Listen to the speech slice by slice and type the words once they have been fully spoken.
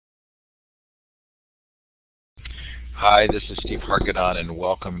Hi, this is Steve Hargadon, and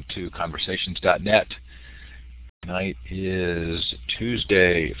welcome to Conversations.net. Tonight is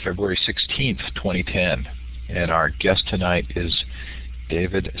Tuesday, February 16th, 2010, and our guest tonight is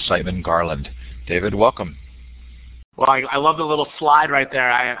David Siteman Garland. David, welcome. Well, I love the little slide right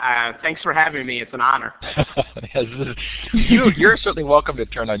there. Thanks for having me. It's an honor. You're certainly welcome to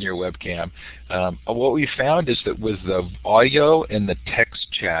turn on your webcam. What we found is that with the audio and the text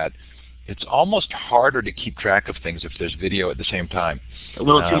chat, it's almost harder to keep track of things if there's video at the same time. A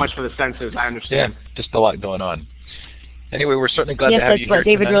little too much for the senses, I understand. Yeah, just a lot going on. Anyway, we're certainly glad to have you here. Yes, that's what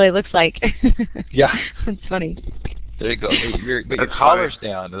David tonight. really looks like. Yeah. That's funny. There you go. But your collar's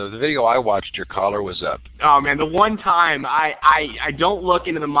down. The video I watched, your collar was up. Oh, man, the one time I don't look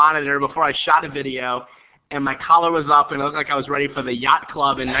into the monitor before I shot a video, and my collar was up, and it looked like I was ready for the Yacht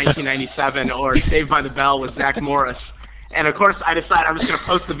Club in 1997 or Saved by the Bell with Zach Morris. And, of course, I decided I'm just going to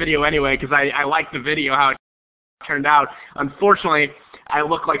post the video anyway because I liked the video, how it turned out. Unfortunately, I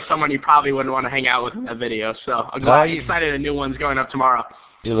look like someone you probably wouldn't want to hang out with in that video. So I'm excited a new one's going up tomorrow.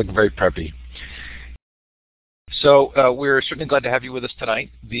 You look very preppy. So we're certainly glad to have you with us tonight.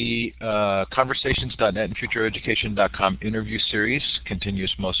 The Conversations.net and FutureEducation.com interview series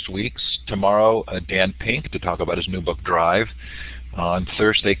continues most weeks. Tomorrow, Dan Pink to talk about his new book, Drive. On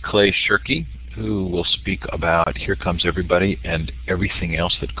Thursday, Clay Shirky, who will speak about Here Comes Everybody and everything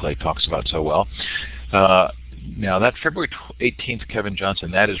else that Clay talks about so well. Now, that February 18th, Kevin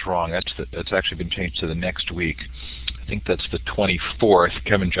Johnson, that is wrong. That's actually been changed to the next week. I think that's the 24th.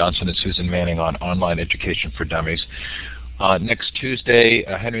 Kevin Johnson and Susan Manning on Online Education for Dummies. Next Tuesday,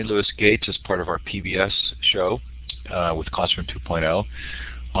 Henry Louis Gates is part of our PBS show with Classroom 2.0.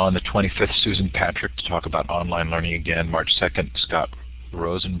 On the 25th, Susan Patrick to talk about online learning again. March 2nd, Scott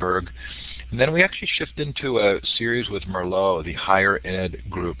Rosenberg. And then we actually shift into a series with Merlot, the higher ed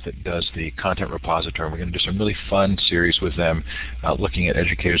group that does the content repository. We're going to do some really fun series with them, looking at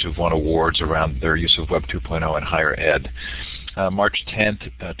educators who've won awards around their use of Web 2.0 and higher ed. March 10th,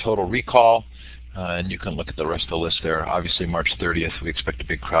 Total Recall, and you can look at the rest of the list there. Obviously, March 30th, we expect a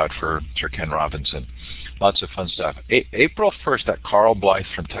big crowd for Sir Ken Robinson. Lots of fun stuff. April 1st, that Carl Blythe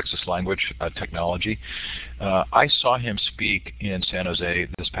from Texas Language Technology, I saw him speak in San Jose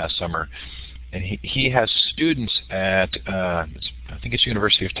this past summer. And he has students at, I think it's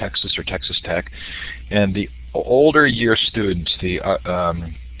University of Texas or Texas Tech, and the older year students, the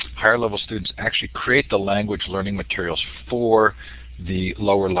higher level students, actually create the language learning materials for the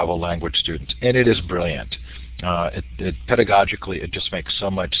lower level language students, and it is brilliant. Pedagogically, it just makes so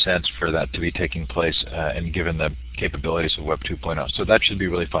much sense for that to be taking place and given the capabilities of Web 2.0. So that should be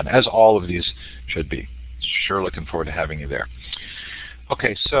really fun, as all of these should be. Sure looking forward to having you there.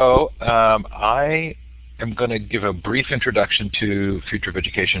 Okay, so I am going to give a brief introduction to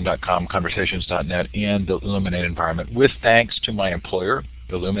FutureOfEducation.com, Conversations.net, and the Illuminate environment, with thanks to my employer,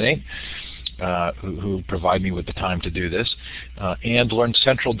 Illuminate, who provide me with the time to do this, and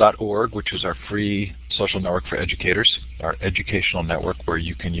LearnCentral.org, which is our free social network for educators, our educational network where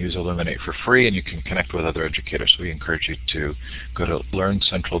you can use Illuminate for free and you can connect with other educators. So we encourage you to go to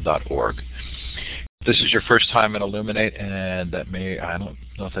LearnCentral.org. This is your first time in Illuminate, and I don't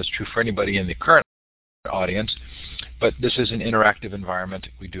know if that's true for anybody in the current audience, but this is an interactive environment.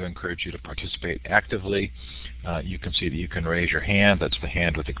 We do encourage you to participate actively. You can see that you can raise your hand. That's the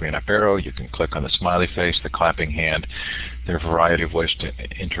hand with the green up arrow. You can click on the smiley face, the clapping hand. There are a variety of ways to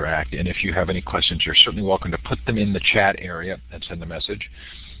interact, and if you have any questions, you're certainly welcome to put them in the chat area and send a message.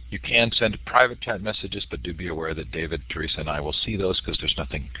 You can send private chat messages, but do be aware that David, Teresa, and I will see those because there's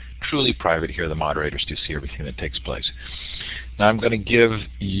nothing truly private here. The moderators do see everything that takes place. Now I'm going to give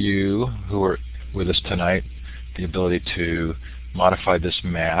you, who are with us tonight, the ability to modify this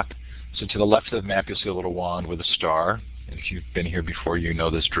map. So to the left of the map, you'll see a little wand with a star. And if you've been here before, you know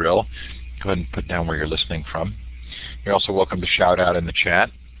this drill. Go ahead and put down where you're listening from. You're also welcome to shout out in the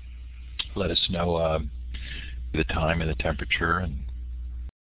chat. Let us know the time and the temperature. And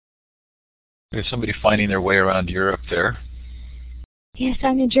there's somebody finding their way around Europe there. Yes,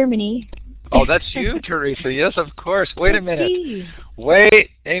 I'm in Germany. Oh, that's you, Teresa. Yes, of course. Wait a minute.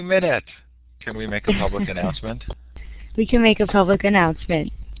 Wait a minute. Can we make a public announcement? We can make a public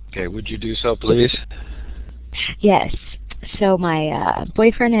announcement. Okay, would you do so, please? Yes. So my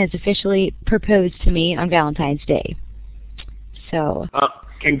boyfriend has officially proposed to me on Valentine's Day. So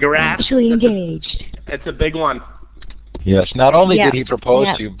congrats. Officially engaged. That's a big one. Yes, not only did he propose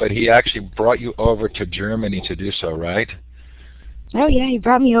to you, but he actually brought you over to Germany to do so, right? Oh yeah, he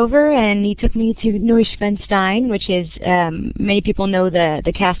brought me over and he took me to Neuschwanstein, which is, many people know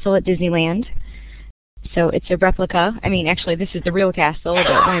the castle at Disneyland. So it's a replica. I mean, actually, this is the real castle, but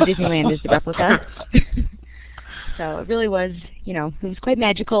one at Disneyland is the replica. So it really was, it was quite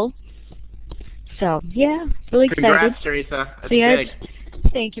magical. So yeah, really excited. Congrats, Teresa. That's big.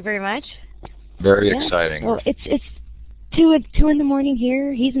 Thank you very much. Very exciting. Well, it's 2 in the morning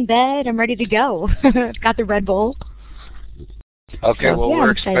here. He's in bed. I'm ready to go. Got the Red Bull. Okay, so, well, yeah,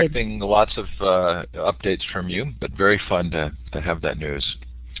 we're excited. expecting lots of updates from you, but very fun to have that news.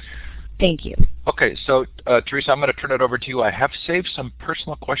 Thank you. Okay, so Teresa, I'm going to turn it over to you. I have saved some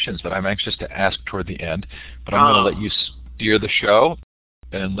personal questions that I'm anxious to ask toward the end, but I'm going to let you steer the show,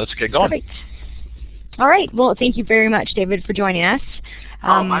 and let's get going. Perfect. All right. Well, thank you very much, David, for joining us.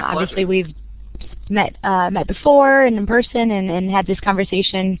 My obviously, we've met before and in person and had this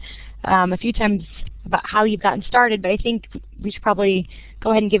conversation a few times about how you've gotten started, but I think we should probably go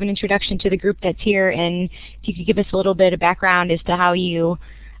ahead and give an introduction to the group that's here, and if you could give us a little bit of background as to how you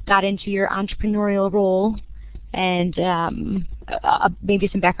got into your entrepreneurial role and maybe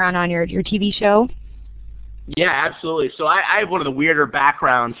some background on your TV show. Yeah, absolutely. So I have one of the weirder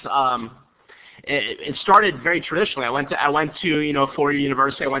backgrounds. It started very traditionally. I went to 4-year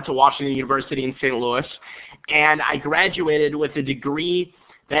university. I went to Washington University in St. Louis, and I graduated with a degree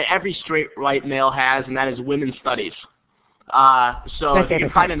that every straight white male has, and that is women's studies. So if you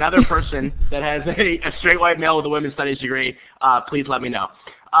can find another person that has a straight white male with a women's studies degree, please let me know.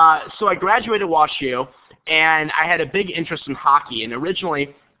 So I graduated WashU, and I had a big interest in hockey. And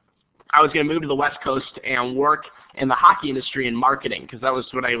originally, I was going to move to the West Coast and work in the hockey industry in marketing, because that was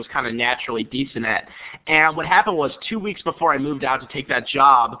what I was kind of naturally decent at. And what happened was 2 weeks before I moved out to take that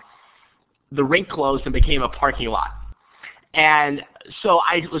job, the rink closed and became a parking lot. And so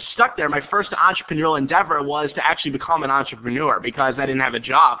I was stuck there. My first entrepreneurial endeavor was to actually become an entrepreneur because I didn't have a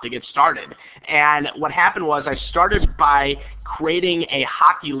job to get started. And what happened was I started by creating a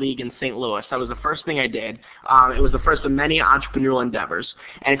hockey league in St. Louis. That was the first thing I did. It was the first of many entrepreneurial endeavors.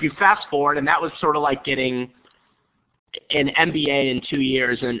 And if you fast forward, and that was sort of like getting an MBA in 2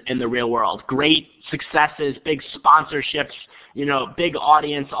 years in the real world. Great successes, big sponsorships, big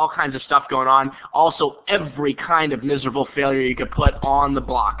audience, all kinds of stuff going on. Also, every kind of miserable failure you could put on the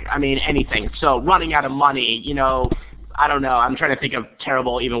block. I mean, anything. So running out of money, I don't know. I'm trying to think of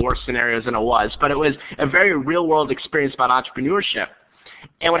terrible, even worse scenarios than it was. But it was a very real-world experience about entrepreneurship.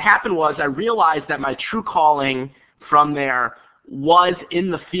 And what happened was I realized that my true calling from there was in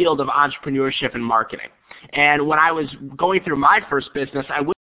the field of entrepreneurship and marketing. And when I was going through my first business, I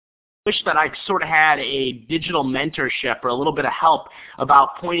wish that I sort of had a digital mentorship or a little bit of help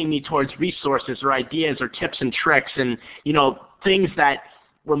about pointing me towards resources or ideas or tips and tricks and, things that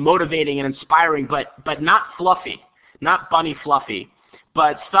were motivating and inspiring, but not fluffy, not bunny fluffy,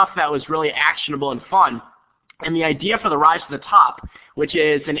 but stuff that was really actionable and fun. And the idea for the Rise to the Top, which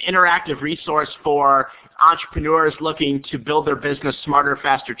is an interactive resource for entrepreneurs looking to build their business smarter,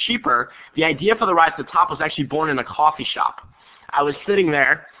 faster, cheaper, the idea for the Rise to the Top was actually born in a coffee shop. I was sitting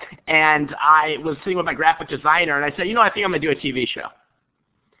there, and I was sitting with my graphic designer, and I said, I think I'm going to do a TV show.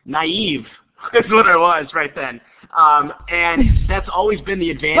 Naive is what I was right then. And that's always been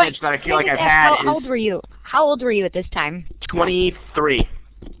the advantage that I feel like I've had. How old were you? How old were you at this time? 23.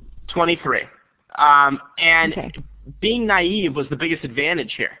 And okay. Being naive was the biggest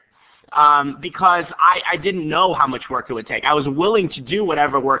advantage here. Because I didn't know how much work it would take. I was willing to do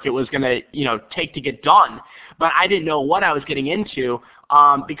whatever work it was going to take to get done, but I didn't know what I was getting into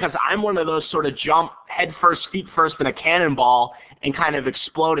because I'm one of those sort of jump head first, feet first in a cannonball and kind of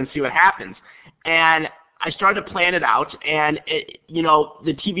explode and see what happens. And I started to plan it out, and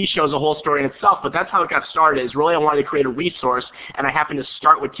the TV show is a whole story in itself, but that's how it got started. Is really I wanted to create a resource, and I happened to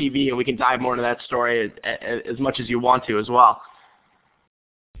start with TV, and we can dive more into that story as much as you want to as well.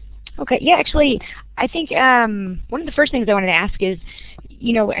 Okay, yeah, actually, I think one of the first things I wanted to ask is,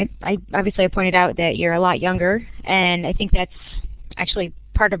 I obviously I pointed out that you're a lot younger, and I think that's actually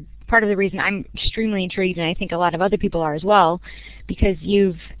part of the reason I'm extremely intrigued, and I think a lot of other people are as well, because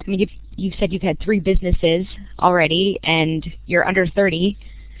you've said you've had 3 businesses already, and you're under 30,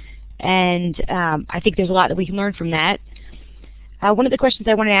 and I think there's a lot that we can learn from that. One of the questions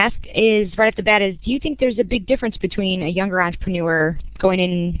I want to ask is, right off the bat, is do you think there's a big difference between a younger entrepreneur going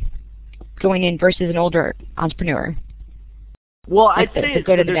in versus an older entrepreneur? Well, I'd say the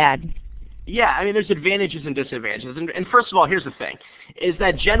good and the bad. Yeah, I mean, there's advantages and disadvantages. And first of all, here's the thing, is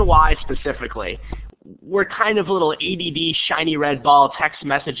that Gen Y specifically, we're kind of little ADD, shiny red ball, text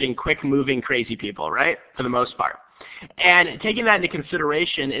messaging, quick-moving, crazy people, right, for the most part. And taking that into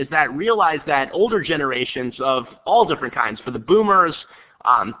consideration is that realize that older generations of all different kinds, for the boomers,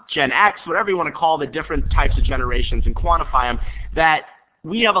 Gen X, whatever you want to call the different types of generations and quantify them, that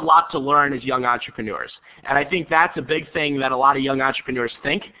we have a lot to learn as young entrepreneurs. And I think that's a big thing that a lot of young entrepreneurs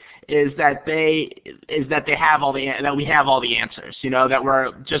think, is that we have all the answers, that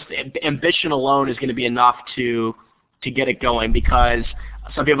we're just ambition alone is going to be enough to get it going, because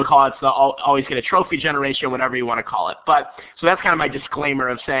some people call it the always get a trophy generation, whatever you want to call it. But so that's kind of my disclaimer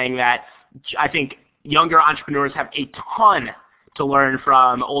of saying that I think younger entrepreneurs have a ton to learn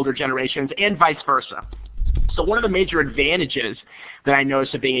from older generations and vice versa. So one of the major advantages that I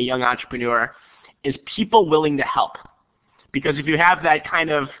noticed of being a young entrepreneur is people willing to help. Because if you have that kind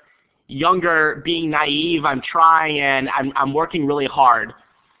of younger, being naive, I'm trying and I'm working really hard,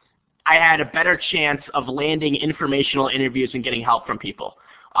 I had a better chance of landing informational interviews and getting help from people.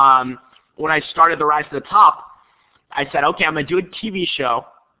 When I started The Rise to the Top, I said, okay, I'm going to do a TV show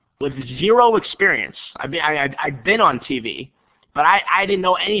with zero experience. I've been on TV, but I didn't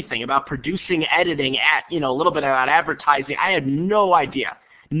know anything about producing, editing, a little bit about advertising. I had no idea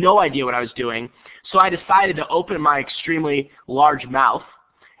what I was doing. So I decided to open my extremely large mouth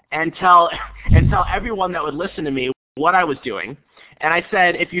and tell everyone that would listen to me what I was doing. And I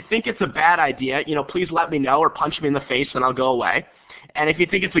said, if you think it's a bad idea, please let me know or punch me in the face and I'll go away. And if you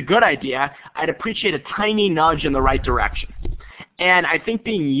think it's a good idea, I'd appreciate a tiny nudge in the right direction. And I think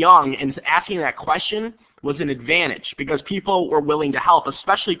being young and asking that question was an advantage, because people were willing to help,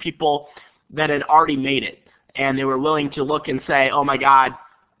 especially people that had already made it. And they were willing to look and say, oh my God,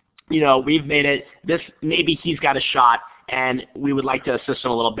 we've made it. Maybe he's got a shot, and we would like to assist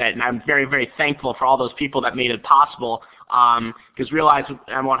him a little bit. And I'm very, very thankful for all those people that made it possible. Because realize,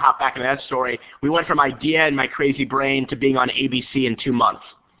 I won't hop back into that story, we went from idea in my crazy brain to being on ABC in 2 months.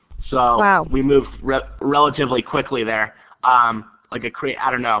 So wow. We moved relatively quickly there. I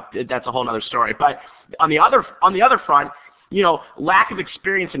don't know, that's a whole other story. But on the other front, lack of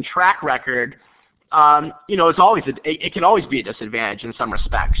experience and track record, it can always be a disadvantage in some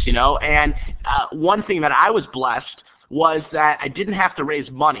respects, And one thing that I was blessed was that I didn't have to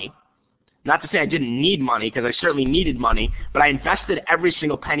raise money. Not to say I didn't need money, because I certainly needed money, but I invested every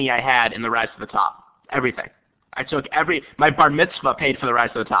single penny I had in The Rise to the Top. Everything. I took my bar mitzvah paid for The Rise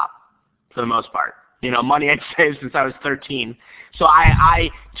to the Top, for the most part. Money I'd saved since I was 13. So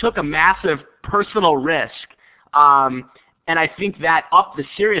I took a massive personal risk, and I think that upped the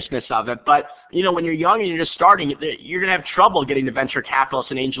seriousness of it. But, when you're young and you're just starting, you're going to have trouble getting to venture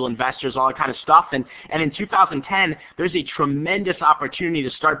capitalists and angel investors, all that kind of stuff. And in 2010, there's a tremendous opportunity to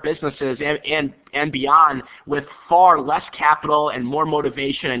start businesses and beyond with far less capital and more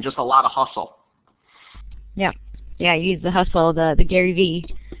motivation and just a lot of hustle. Yeah. Yeah, you use the hustle, the Gary V.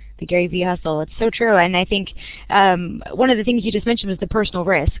 The Gary V hustle. It's so true. And I think one of the things you just mentioned was the personal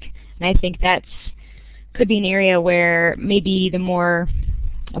risk. And I think that's could be an area where maybe the more,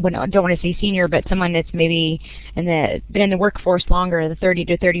 I don't want to say senior, but someone that's maybe been in the workforce longer, the 30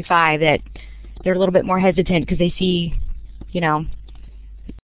 to 35, that they're a little bit more hesitant because they see, you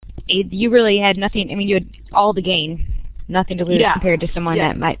really had nothing. I mean, you had all to gain, nothing to lose compared to someone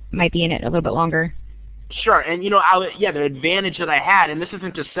that might be in it a little bit longer. Sure, and the advantage that I had, and this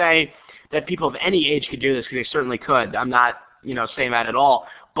isn't to say that people of any age could do this, because they certainly could. I'm not, saying that at all.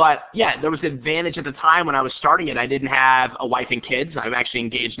 But yeah, there was an advantage at the time when I was starting it. I didn't have a wife and kids. I'm actually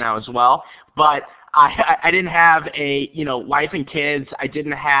engaged now as well. But I didn't have a wife and kids. I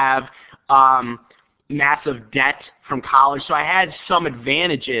didn't have massive debt from college. So I had some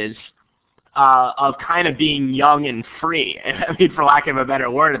advantages of kind of being young and free. I mean, for lack of a better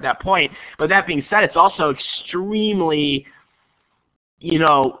word at that point. But that being said, it's also extremely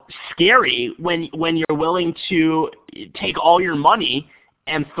scary when you're willing to take all your money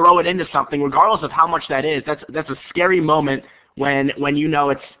and throw it into something, regardless of how much that is. That's a scary moment when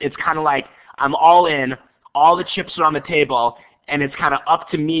it's kind of like I'm all in, all the chips are on the table, and it's kind of up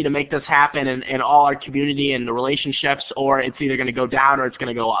to me to make this happen in all our community and the relationships, or it's either going to go down or it's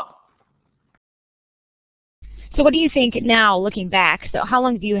going to go up. So what do you think now, looking back? So how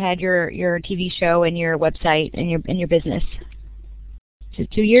long have you had your TV show and your website and your business? Is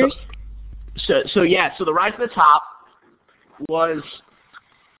it 2 years? So The Rise to the Top was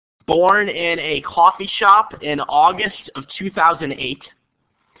born in a coffee shop in August of 2008.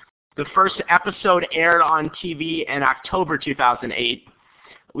 The first episode aired on TV in October 2008.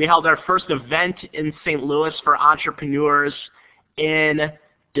 We held our first event in St. Louis for entrepreneurs in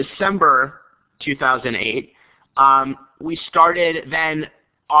December 2008. We started then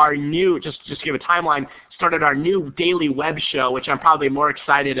our new, just to give a timeline, started our new daily web show, which I'm probably more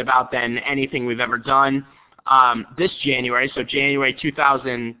excited about than anything we've ever done, this January, so January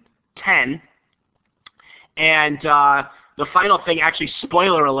 2010. And the final thing, actually,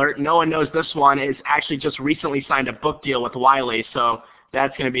 spoiler alert, no one knows this one, is actually just recently signed a book deal with Wiley, so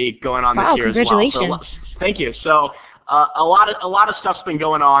That's going to be going on wow, this year as well. congratulations. So, thank you. So a lot of stuff's been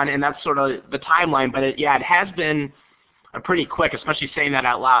going on, and that's sort of the timeline. But it has been a pretty quick, especially saying that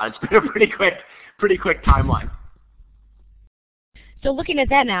out loud. It's been a pretty quick timeline. So looking at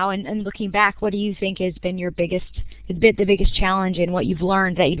that now and looking back, what do you think has been the biggest challenge and what you've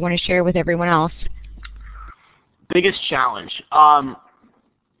learned that you'd want to share with everyone else? Biggest challenge. A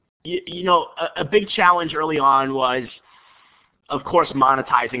big challenge early on was, of course,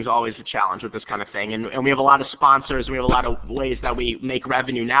 monetizing is always a challenge with this kind of thing. And we have a lot of sponsors, we have a lot of ways that we make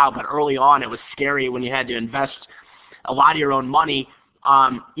revenue now, but early on it was scary when you had to invest a lot of your own money.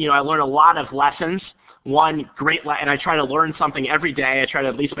 I learned a lot of lessons. And I try to learn something every day. I try to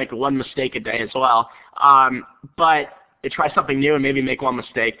at least make one mistake a day as well. But I try something new and maybe make one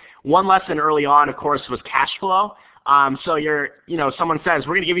mistake. One lesson early on, of course, was cash flow. So someone says,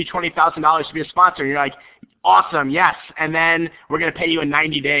 we're going to give you $20,000 to be a sponsor. And you're like, awesome, yes. And then we're going to pay you in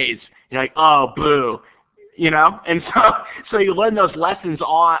 90 days. You're like, oh, boo. And so you learn those lessons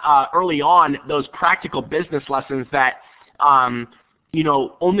early on, those practical business lessons that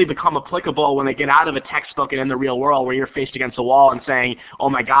only become applicable when they get out of a textbook and in the real world where you're faced against a wall and saying, oh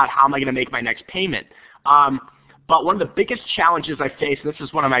my God, how am I going to make my next payment? But one of the biggest challenges I faced, and this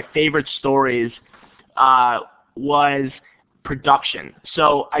is one of my favorite stories, was production.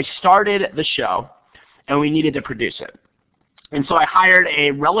 So I started the show and we needed to produce it. And so I hired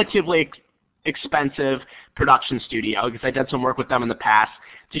a relatively expensive production studio, because I did some work with them in the past,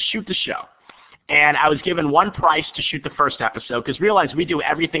 to shoot the show. And I was given one price to shoot the first episode, because realize we do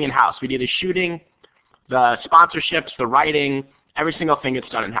everything in-house. We do the shooting, the sponsorships, the writing, every single thing gets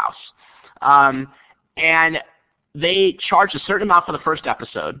done in-house. And they charged a certain amount for the first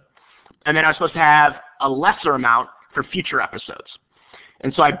episode, and then I was supposed to have a lesser amount for future episodes.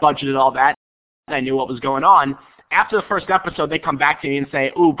 And so I budgeted all that, and I knew what was going on. After the first episode, they come back to me and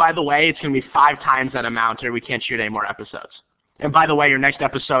say, ooh, by the way, it's going to be 5 times that amount, or we can't shoot any more episodes. And by the way, your next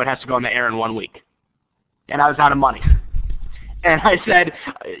episode has to go on the air in 1 week. And I was out of money. And I said,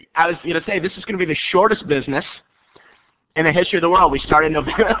 I was going to say, this is going to be the shortest business in the history of the world. We started in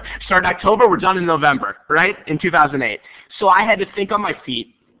October, we're done in November, right, in 2008. So I had to think on my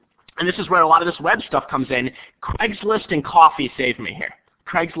feet, and this is where a lot of this web stuff comes in. Craigslist and coffee saved me here.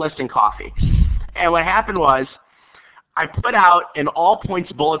 Craigslist and coffee. And what happened was, I put out an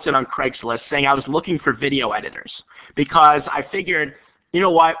all-points bulletin on Craigslist saying I was looking for video editors, because I figured, you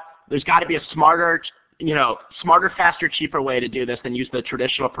know what, there's got to be a smarter, faster, cheaper way to do this than use the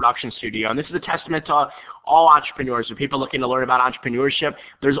traditional production studio. And this is a testament to all entrepreneurs or people looking to learn about entrepreneurship.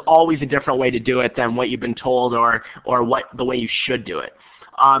 There's always a different way to do it than what you've been told or the way you should do it.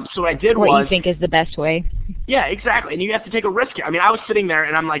 So what I did was... What you think is the best way. Yeah, exactly. And you have to take a risk here. I mean, I was sitting there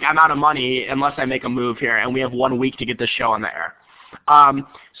and I'm like, I'm out of money unless I make a move here, and we have 1 week to get this show on the air.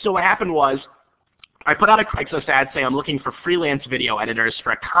 So what happened was, I put out a Craigslist ad saying I'm looking for freelance video editors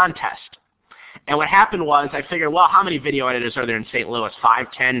for a contest. And what happened was, I figured, well, how many video editors are there in St. Louis?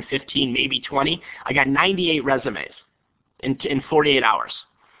 5, 10, 15, maybe 20? I got 98 resumes in 48 hours.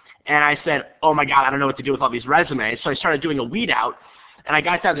 And I said, oh my God, I don't know what to do with all these resumes. So I started doing a weed out, and I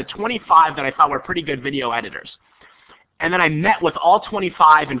got down to 25 that I thought were pretty good video editors. And then I met with all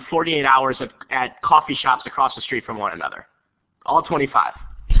 25 in 48 hours at coffee shops across the street from one another. All 25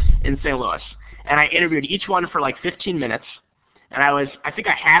 in St. Louis. And I interviewed each one for like 15 minutes. And I think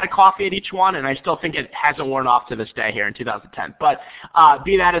I had a coffee at each one, and I still think it hasn't worn off to this day here in 2010. But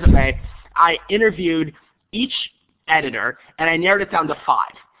be that as it may, I interviewed each editor, and I narrowed it down to 5.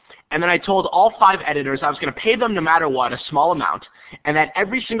 And then I told all 5 editors I was going to pay them no matter what, a small amount, and that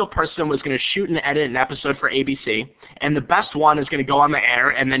every single person was going to shoot and edit an episode for ABC, and the best one is going to go on the air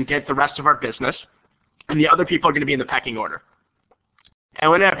and then get the rest of our business, and the other people are going to be in the pecking order. And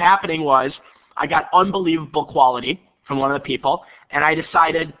what ended up happening was I got unbelievable quality from one of the people, and I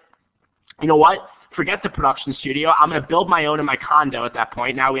decided, you know what, forget the production studio. I'm going to build my own in my condo at that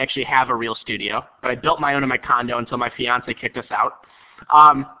point. Now we actually have a real studio, but I built my own in my condo until my fiance kicked us out.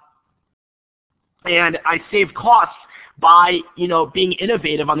 And I saved costs by, being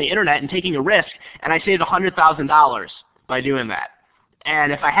innovative on the internet and taking a risk, and I saved $100,000 by doing that.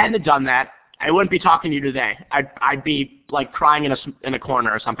 And if I hadn't done that, I wouldn't be talking to you today. I'd be like crying in a corner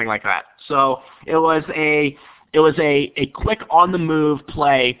or something like that. So it was a quick on-the-move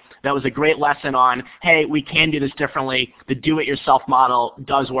play that was a great lesson on, hey, we can do this differently. The do-it-yourself model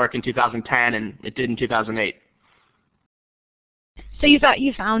does work in 2010, and it did in 2008. So you've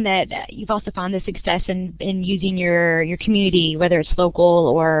also found the success in using your community, whether it's local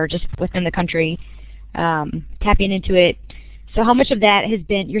or just within the country, tapping into it. So how much of that has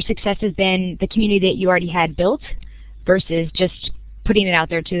been your success has been the community that you already had built versus just putting it out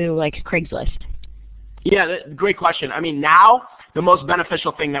there to like Craigslist? Yeah, great question. I mean, now the most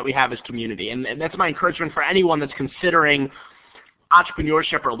beneficial thing that we have is community, and that's my encouragement for anyone that's considering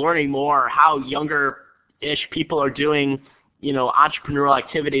entrepreneurship or learning more, or how younger-ish people are doing, entrepreneurial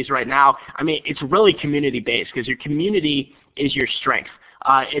activities right now. I mean, it's really community-based because your community is your strength.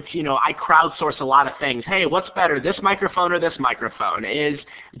 I crowdsource a lot of things. Hey, what's better, this microphone or this microphone? Do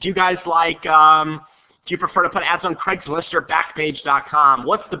you guys like, do you prefer to put ads on Craigslist or Backpage.com?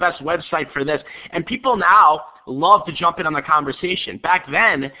 What's the best website for this? And people now love to jump in on the conversation. Back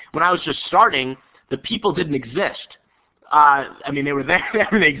then, when I was just starting, the people didn't exist. I mean, they were there,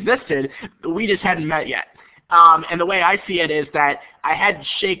 they existed, we just hadn't met yet. And the way I see it is that I hadn't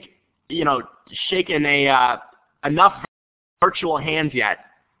shaken enough virtual hands yet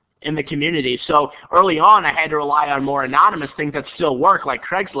in the community. So early on, I had to rely on more anonymous things that still work, like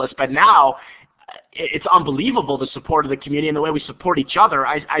Craigslist. But now, it's unbelievable, the support of the community and the way we support each other.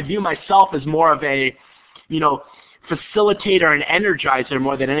 I view myself as more of a, facilitator and energizer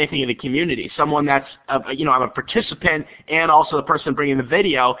more than anything in the community. Someone that's, I'm a participant and also the person bringing the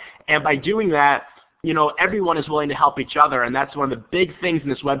video. And by doing that, everyone is willing to help each other. And that's one of the big things in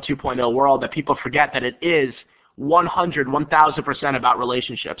this Web 2.0 world that people forget, that it is 1,000% about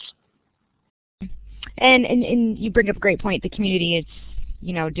relationships. And you bring up a great point. The community is,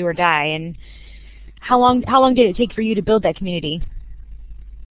 do or die. And how long did it take for you to build that community?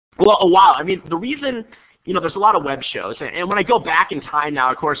 Well, a while. I mean, the reason, there's a lot of web shows, and when I go back in time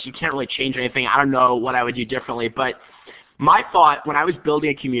now, of course, you can't really change anything. I don't know what I would do differently, but my thought when I was building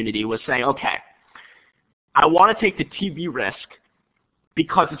a community was saying, okay, I want to take the TV risk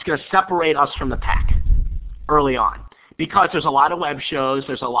because it's going to separate us from the pack early on. Because there's a lot of web shows,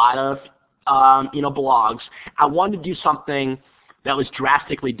 there's a lot of blogs. I wanted to do something that was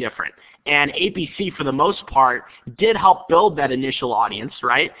drastically different. And ABC, for the most part, did help build that initial audience,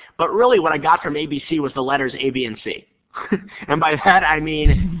 right? But really what I got from ABC was the letters A, B, and C. And by that I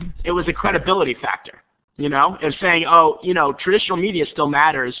mean it was a credibility factor. It was saying, traditional media still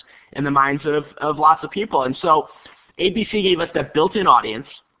matters in the minds of lots of people. And so ABC gave us that built-in audience.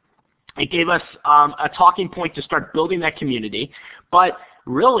 It gave us a talking point to start building that community. But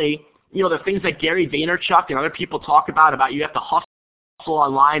really, the things that Gary Vaynerchuk and other people talk about you have to hustle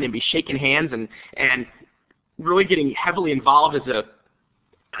online and be shaking hands and really getting heavily involved as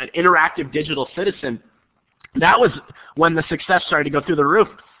an interactive digital citizen, that was when the success started to go through the roof.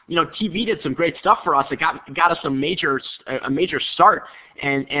 TV did some great stuff for us. It got us a major start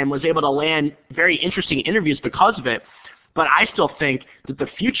and was able to land very interesting interviews because of it. But I still think that the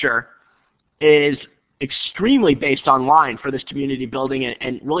future is extremely based online for this community building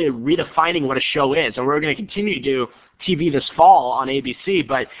and really redefining what a show is. And we're going to continue to do TV this fall on ABC,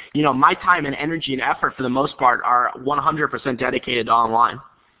 but my time and energy and effort for the most part are 100% dedicated to online.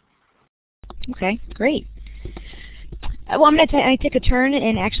 Okay, great. Well, I'm going to take a turn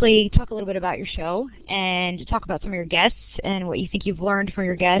and actually talk a little bit about your show and talk about some of your guests and what you think you've learned from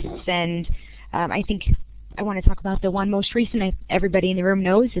your guests. And I think I want to talk about the one most recent everybody in the room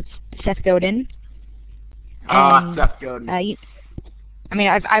knows. It's Seth Godin. Seth Godin.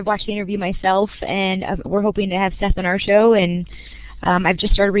 I've watched the interview myself, and we're hoping to have Seth on our show, and I've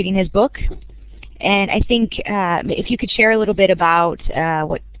just started reading his book. And I think if you could share a little bit about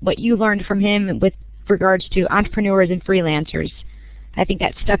what you learned from him with regards to entrepreneurs and freelancers. I think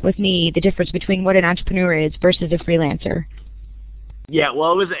that stuck with me, the difference between what an entrepreneur is versus a freelancer. Yeah,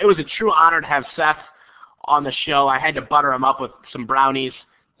 well, it was a true honor to have Seth on the show. I had to butter him up with some brownies.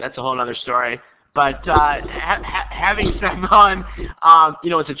 That's a whole other story. But having Seth on,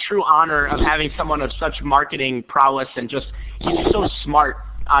 it's a true honor of having someone of such marketing prowess and just, he's so smart.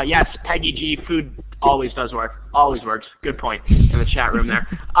 Yes, Peggy G, food always does work. Always works. Good point in the chat room there.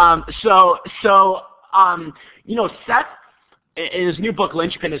 Seth, in his new book,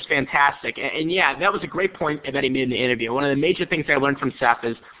 Linchpin, is fantastic. And yeah, that was a great point that he made in the interview. One of the major things I learned from Seth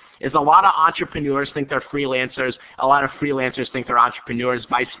is a lot of entrepreneurs think they're freelancers. A lot of freelancers think they're entrepreneurs.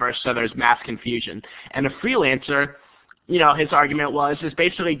 Vice versa. There's mass confusion. And a freelancer, his argument is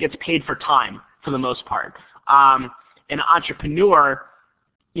basically gets paid for time for the most part. An entrepreneur,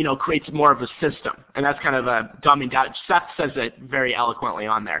 creates more of a system. And that's kind of a dumbing down. Seth says it very eloquently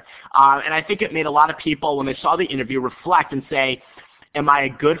on there. And I think it made a lot of people, when they saw the interview, reflect and say, am I a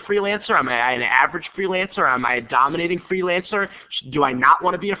good freelancer? Am I an average freelancer? Am I a dominating freelancer? Do I not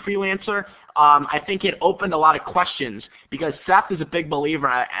want to be a freelancer? I think it opened a lot of questions because Seth is a big believer,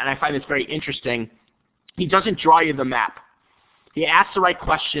 and I find this very interesting. He doesn't draw you the map. He asks the right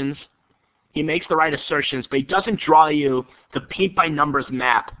questions. He makes the right assertions, but he doesn't draw you the paint-by-numbers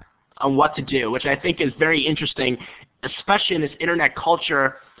map on what to do, which I think is very interesting especially in this internet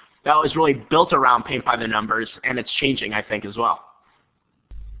culture that was really built around paint by the numbers, and it's changing, I think, as well.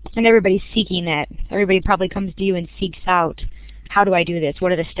 And everybody's seeking that. Everybody probably comes to you and seeks out, how do I do this?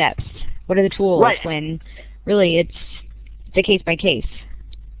 What are the steps? What are the tools? Right. When really it's a case by case.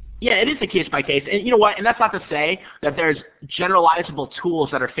 Yeah, it is a case by case. And you know what? And that's not to say that there's generalizable tools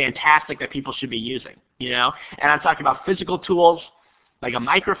that are fantastic that people should be using, you know? And I'm talking about physical tools like a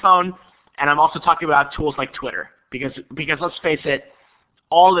microphone, and I'm also talking about tools like Twitter, because let's face it,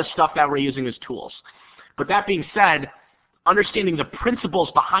 all this stuff that we're using is tools. But that being said, understanding the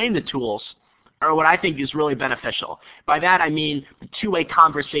principles behind the tools are what I think is really beneficial. By that I mean the two-way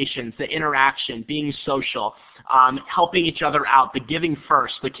conversations, the interaction, being social, helping each other out, the giving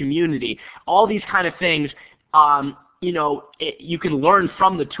first, the community, all these kind of things. You know, you can learn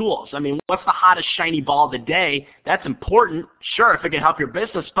from the tools. I mean, what's the hottest shiny ball of the day? That's important, sure, if it can help your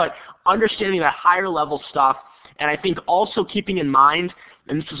business, but understanding that higher level stuff, and I think also keeping in mind,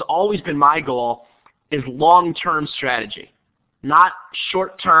 and this has always been my goal, is long-term strategy, not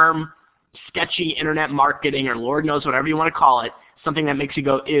short-term, sketchy internet marketing, or Lord knows whatever you want to call it, something that makes you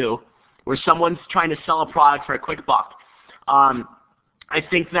go, ew, where someone's trying to sell a product for a quick buck. I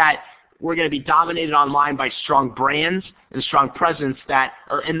think that we're going to be dominated online by strong brands and strong presence that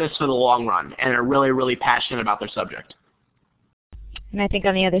are in this for the long run and are really, really passionate about their subject. And I think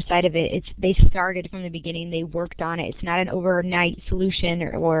on the other side of it, they started from the beginning. They worked on it. It's not an overnight solution,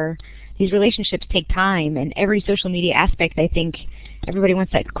 or these relationships take time. And every social media aspect, I think everybody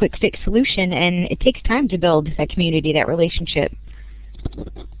wants that quick fix solution, and it takes time to build that community, that relationship.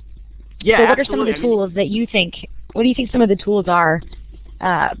 Yeah, so what absolutely. are some of the tools that you think, what do you think some of the tools are,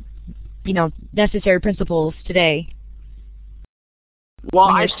 you know, necessary principles today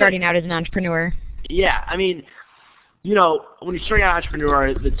when you're starting out as an entrepreneur? Yeah, I mean, you know, when you're starting out as an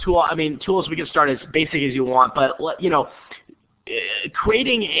entrepreneur, tools we can start as basic as you want, but, you know,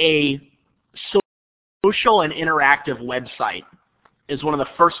 creating a social and interactive website is one of the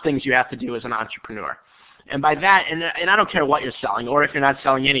first things you have to do as an entrepreneur. And by that, and I don't care what you're selling, or if you're not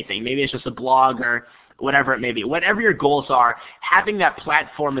selling anything, maybe it's just a blog or whatever it may be. Whatever your goals are, having that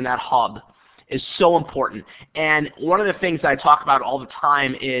platform and that hub is so important. And one of the things that I talk about all the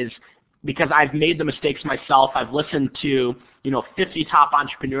time is, because I've made the mistakes myself, I've listened to, you know, 50 top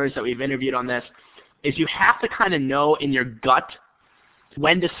entrepreneurs that we've interviewed on this, is you have to kind of know in your gut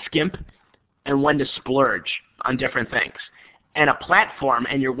when to skimp and when to splurge on different things. And a platform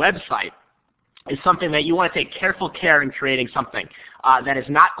and your website is something that you want to take careful care in creating something that is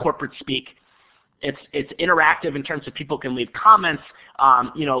not corporate speak. It's interactive in terms of people can leave comments,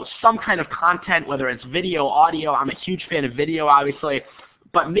 you know, some kind of content, whether it's video, audio. I'm a huge fan of video, obviously,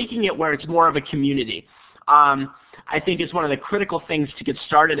 but making it where it's more of a community. I think is one of the critical things to get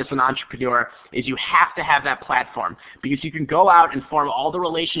started as an entrepreneur, is you have to have that platform, because you can go out and form all the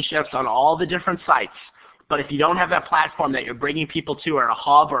relationships on all the different sites, but if you don't have that platform that you're bringing people to, or a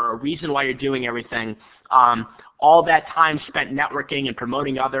hub, or a reason why you're doing everything, all that time spent networking and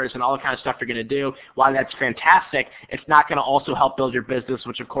promoting others and all the kind of stuff you're going to do, while that's fantastic, it's not going to also help build your business,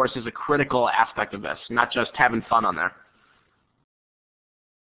 which of course is a critical aspect of this, not just having fun on there.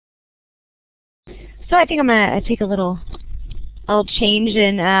 So I think I'm going to take a little change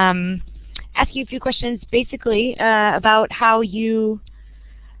and ask you a few questions, basically about how you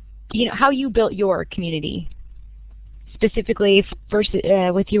built your community, specifically versus,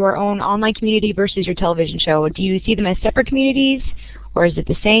 with your own online community versus your television show. Do you see them as separate communities, or is it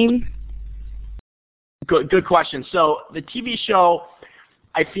the same? Good question. So the TV show,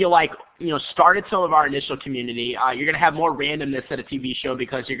 I feel like, you know, started some of our initial community. You're going to have more randomness at a TV show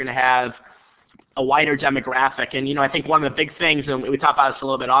because you're going to have a wider demographic. And, you know, I think one of the big things, and we talk about this a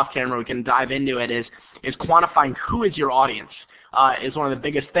little bit off camera, we can dive into it, is quantifying who is your audience is one of the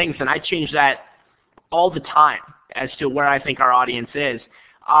biggest things. And I change that all the time as to where I think our audience is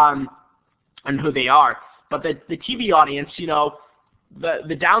and who they are. But the TV audience, you know,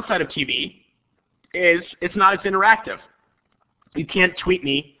 the downside of TV is it's not as interactive. You can't tweet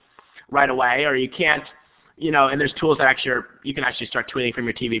me right away, or you can't, you know, and there's tools that you can actually start tweeting from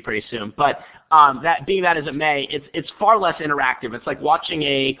your TV pretty soon. But that being that as it may, it's far less interactive. It's like watching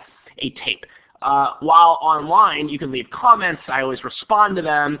a tape. While online, you can leave comments. I always respond to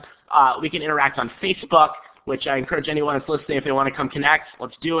them. We can interact on Facebook, which I encourage anyone that's listening, if they want to come connect,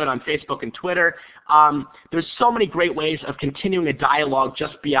 let's do it on Facebook and Twitter. There's so many great ways of continuing a dialogue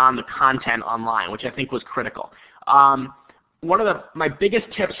just beyond the content online, which I think was critical. One of my biggest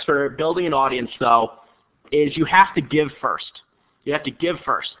tips for building an audience, though, is you have to give first. You have to give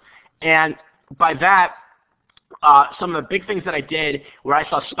first. And by that, some of the big things that I did where I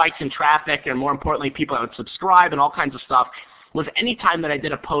saw spikes in traffic and more importantly people that would subscribe and all kinds of stuff was any time that I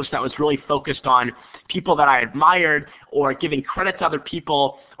did a post that was really focused on people that I admired or giving credit to other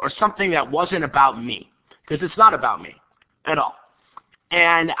people or something that wasn't about me, because it's not about me at all.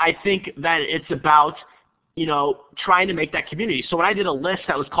 And I think that it's about, you know, trying to make that community. So when I did a list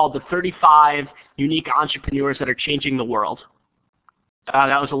that was called the 35 unique entrepreneurs that are changing the world,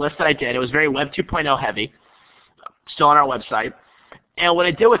 that was a list that I did. It was very Web 2.0 heavy, still on our website. And what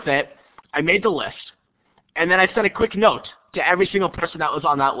I did with it, I made the list, and then I sent a quick note to every single person that was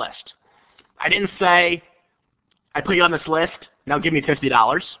on that list. I didn't say, I put you on this list, now give me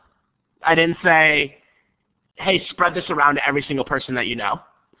 $50. I didn't say, hey, spread this around to every single person that you know.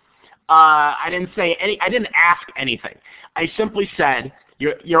 I didn't ask anything. I simply said,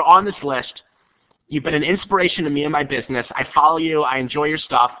 you're on this list. You've been an inspiration to me and my business. I follow you. I enjoy your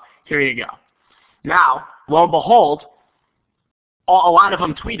stuff. Here you go. Now, lo and behold, a lot of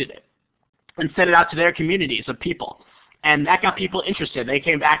them tweeted it and sent it out to their communities of people. And that got people interested. They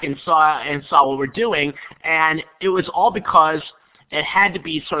came back and saw what we're doing, and it was all because it had to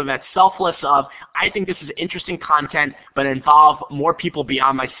be sort of that selfless of, I think this is interesting content, but involve more people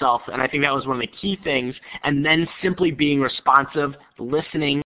beyond myself. And I think that was one of the key things. And then simply being responsive,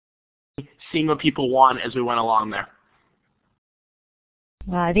 listening, seeing what people want as we went along there.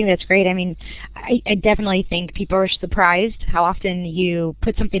 Well, I think that's great. I mean, I definitely think people are surprised how often you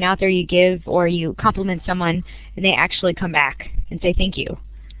put something out there, you give, or you compliment someone, and they actually come back and say thank you.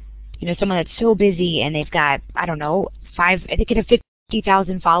 You know, someone that's so busy and they've got, I don't know, I think it have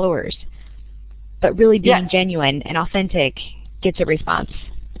 50,000 followers, but really being genuine and authentic gets a response.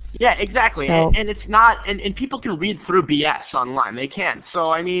 Yeah, exactly. So, and it's not, and people can read through BS online. They can.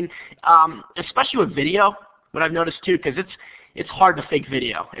 So, I mean, especially with video, what I've noticed too, because it's hard to fake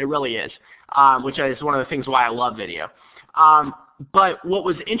video. It really is, which is one of the things why I love video. But what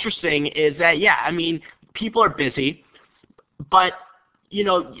was interesting is that, yeah, I mean, people are busy, but, you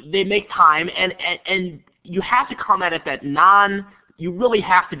know, they make time, and you have to come at it you really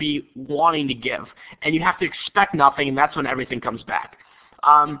have to be wanting to give, and you have to expect nothing, and that's when everything comes back.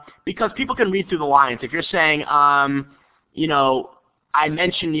 Because people can read through the lines. If you're saying, you know, I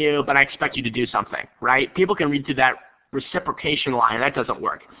mention you, but I expect you to do something, right? People can read through that reciprocation line. That doesn't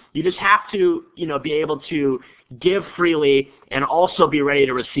work. You just have to, you know, be able to give freely and also be ready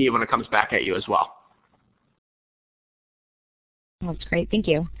to receive when it comes back at you as well. That's great. Thank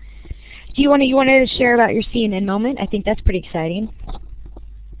you. You wanted to share about your CNN moment? I think that's pretty exciting.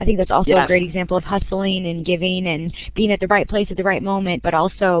 I think that's also a great example of hustling and giving and being at the right place at the right moment, but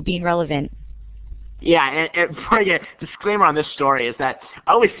also being relevant. Yeah, and before I get disclaimer on this story is that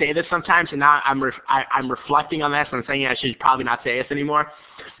I always say this sometimes, and now I'm reflecting on this, and I'm saying I should probably not say this anymore.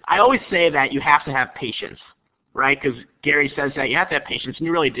 I always say that you have to have patience, right? Because Gary says that you have to have patience, and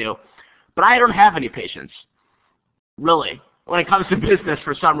you really do. But I don't have any patience, really, when it comes to business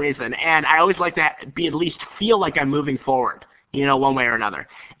for some reason. And I always like to at least feel like I'm moving forward, you know, one way or another.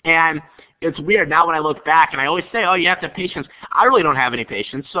 And it's weird now when I look back, and I always say, oh, you have to have patience. I really don't have any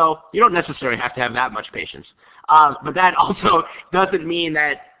patience, so you don't necessarily have to have that much patience. But that also doesn't mean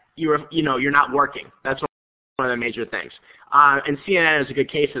that you're not working. That's one of the major things. And CNN is a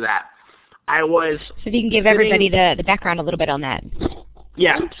good case of that. So if you can give everybody the background a little bit on that.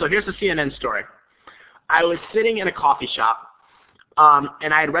 Yeah, so here's the CNN story. I was sitting in a coffee shop,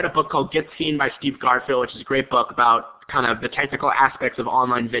 and I had read a book called Get Seen by Steve Garfield, which is a great book about kind of the technical aspects of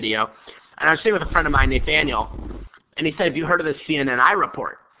online video. And I was sitting with a friend of mine, Nathaniel, and he said, have you heard of the CNN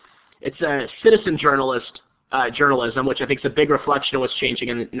iReport? It's a citizen journalism, which I think is a big reflection of what's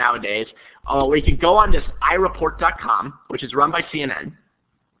changing nowadays, where you can go on this iReport.com, which is run by CNN,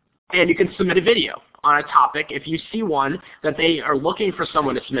 and you can submit a video on a topic. If you see one that they are looking for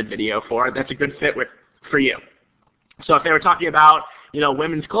someone to submit video for, that's a good fit for you. So if they were talking about, you know,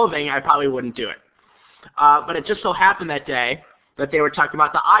 women's clothing, I probably wouldn't do it. But it just so happened that day that they were talking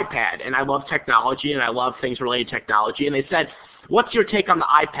about the iPad, and I love technology, and I love things related to technology, and they said, what's your take on the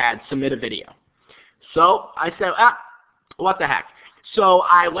iPad? Submit a video. So I said, what the heck? So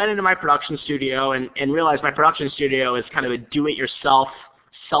I went into my production studio and realized my production studio is kind of a do-it-yourself,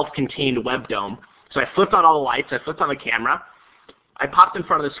 self-contained web dome. So I flipped on all the lights, I flipped on the camera, I popped in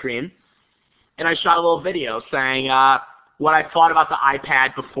front of the screen, and I shot a little video saying what I thought about the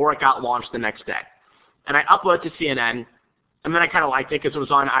iPad before it got launched the next day. And I uploaded to CNN, and then I kind of liked it because it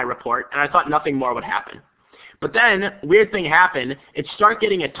was on iReport, and I thought nothing more would happen. But then, weird thing happened, it started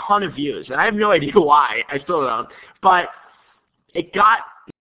getting a ton of views, and I have no idea why, I still don't, but it got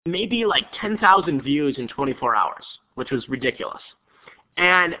maybe like 10,000 views in 24 hours, which was ridiculous.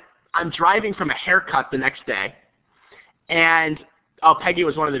 And I'm driving from a haircut the next day, and Peggy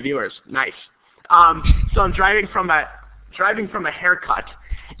was one of the viewers. Nice. So I'm driving from a haircut,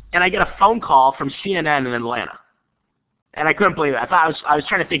 and I get a phone call from CNN in Atlanta, and I couldn't believe it. I was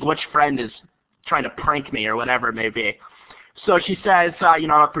trying to think which friend is trying to prank me or whatever it may be. So she says, I'm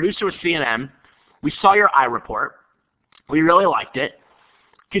a producer with CNN. We saw your iReport. We really liked it.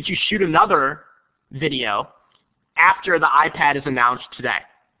 Could you shoot another video after the iPad is announced today?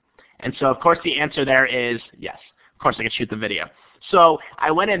 And so, of course, the answer there is yes. Of course, I could shoot the video. So I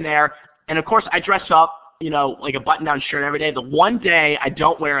went in there, and of course, I dress up, like a button-down shirt every day. The one day I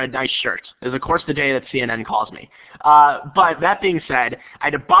don't wear a nice shirt is, of course, the day that CNN calls me. But that being said, I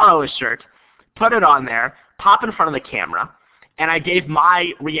had to borrow a shirt, put it on there, pop in front of the camera, and I gave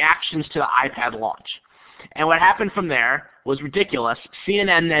my reactions to the iPad launch. And what happened from there was ridiculous.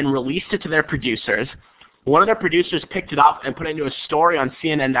 CNN then released it to their producers. One of their producers picked it up and put it into a story on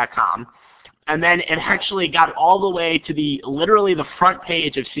CNN.com. And then it actually got all the way to literally the front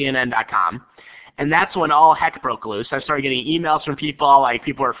page of CNN.com. And that's when all heck broke loose. I started getting emails from people, like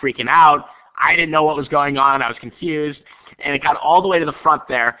people were freaking out. I didn't know what was going on. I was confused. And it got all the way to the front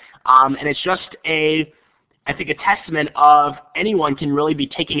there. And it's just I think a testament of anyone can really be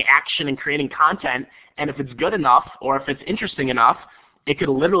taking action and creating content. And if it's good enough or if it's interesting enough, it could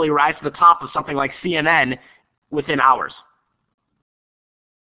literally rise to the top of something like CNN within hours.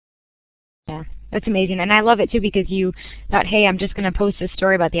 Yeah, that's amazing. And I love it, too, because you thought, hey, I'm just going to post this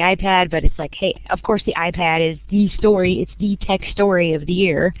story about the iPad, but it's like, hey, of course the iPad is the story. It's the tech story of the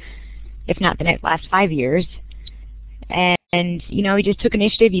year, if not the last 5 years. And you just took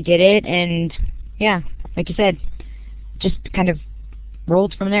initiative, you did it, and, yeah, like you said, just kind of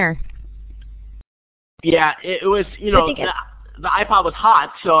rolled from there. Yeah, it was, the iPod was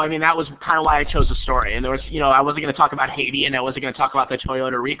hot, so I mean that was kind of why I chose the story. And there was, I wasn't going to talk about Haiti, and I wasn't going to talk about the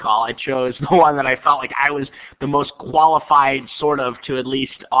Toyota recall. I chose the one that I felt like I was the most qualified, sort of, to at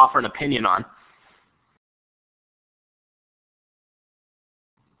least offer an opinion on.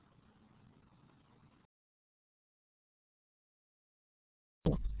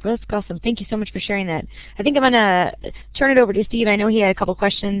 That's awesome. Thank you so much for sharing that. I think I'm going to turn it over to Steve. I know he had a couple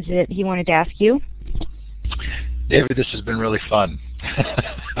questions that he wanted to ask you. David, this has been really fun.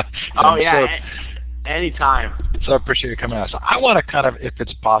 Oh, yeah. Anytime. So I appreciate you coming out. So I want to kind of, if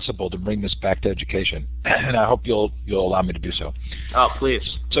it's possible, to bring this back to education, and I hope you'll allow me to do so. Oh, please.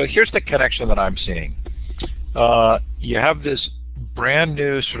 So here's the connection that I'm seeing. You have this brand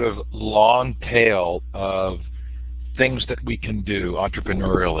new sort of long tail of things that we can do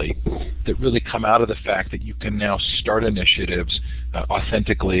entrepreneurially that really come out of the fact that you can now start initiatives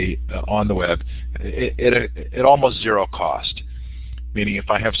authentically on the web at almost zero cost. Meaning, if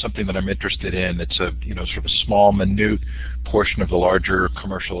I have something that I'm interested in, it's a sort of a small, minute portion of the larger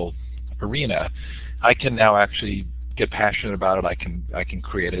commercial arena, I can now actually get passionate about it. I can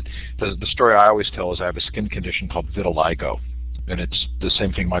create it. The story I always tell is I have a skin condition called vitiligo, and it's the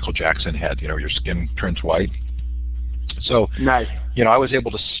same thing Michael Jackson had. Your skin turns white. So, nice. I was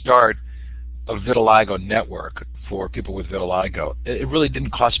able to start a vitiligo network for people with vitiligo. It really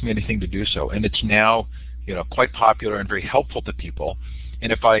didn't cost me anything to do so, and it's now, quite popular and very helpful to people.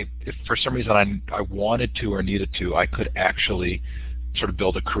 And if for some reason I wanted to or needed to, I could actually sort of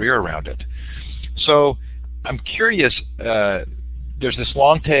build a career around it. So I'm curious. There's this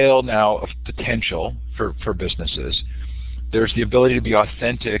long tail now of potential for businesses. There's the ability to be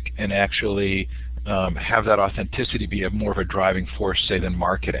authentic and actually have that authenticity be more of a driving force, say, than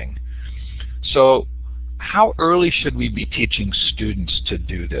marketing. So how early should we be teaching students to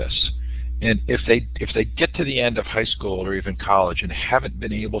do this? And if they get to the end of high school or even college and haven't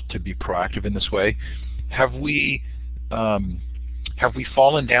been able to be proactive in this way, have we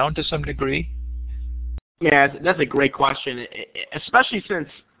fallen down to some degree? Yeah, that's a great question, especially since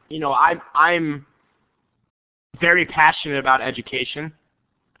I'm very passionate about education.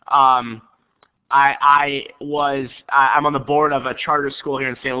 I'm on the board of a charter school here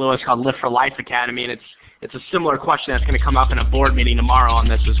in St. Louis called Live for Life Academy, and it's a similar question that's going to come up in a board meeting tomorrow on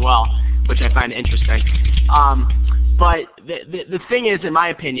this as well, which I find interesting. But the thing is, in my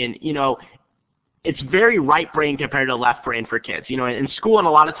opinion, it's very right brain compared to left brain for kids. In school, and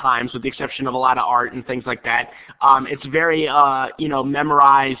a lot of times, with the exception of a lot of art and things like that, it's very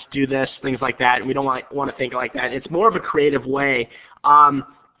memorize, do this, things like that, and we don't want to think like that. It's more of a creative way.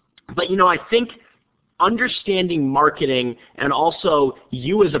 But I think understanding marketing and also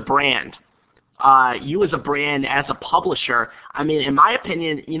you as a brand, as a publisher, I mean, in my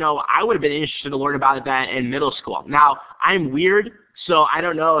opinion, I would have been interested to learn about that in middle school. Now, I'm weird, so I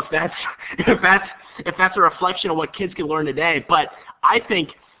don't know if that's a reflection of what kids can learn today. But I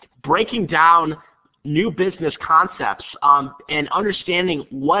think breaking down new business concepts and understanding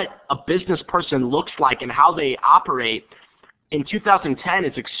what a business person looks like and how they operate in 2010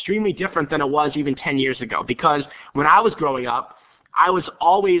 is extremely different than it was even 10 years ago. Because when I was growing up, I was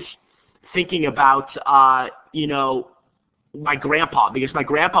always thinking about, my grandpa, because my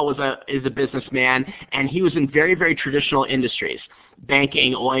grandpa is a businessman, and he was in very, very traditional industries,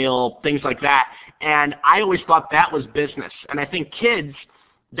 banking, oil, things like that. And I always thought that was business. And I think kids,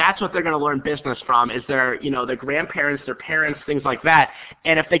 that's what they're going to learn business from, is their grandparents, their parents, things like that.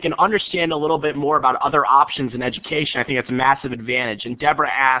 And if they can understand a little bit more about other options in education, I think that's a massive advantage. And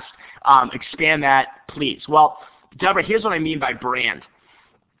Deborah asked, expand that, please. Well, Deborah, here's what I mean by brand.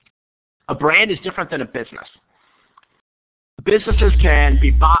 A brand is different than a business. Businesses can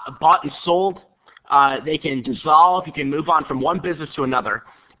be bought and sold. They can dissolve. You can move on from one business to another.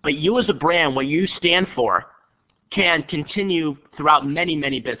 But you as a brand, what you stand for, can continue throughout many,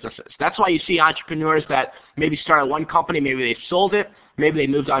 many businesses. That's why you see entrepreneurs that maybe started one company, maybe they sold it, maybe they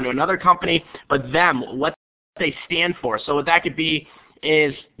moved on to another company, but them, what they stand for. So what that could be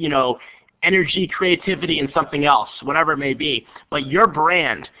is, energy, creativity, and something else, whatever it may be. But your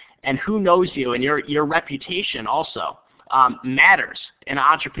brand and who knows you and your reputation also matters in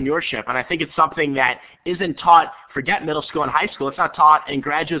entrepreneurship. And I think it's something that isn't taught, forget middle school and high school, it's not taught in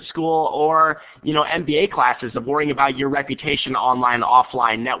graduate school or, MBA classes of worrying about your reputation online,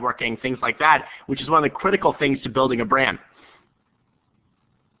 offline, networking, things like that, which is one of the critical things to building a brand.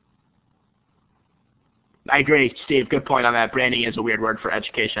 I agree, Steve. Good point on that. Branding is a weird word for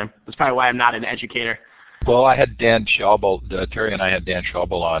education. That's probably why I'm not an educator. Well, I had Dan Schaubel, Terry and I had Dan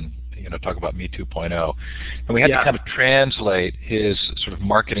Schaubel on, talk about Me 2.0. And we had to kind of translate his sort of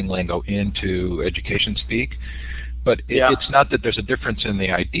marketing lingo into education speak. But it's not that there's a difference in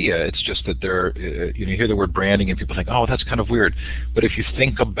the idea. It's just that you hear the word branding and people think, oh, that's kind of weird. But if you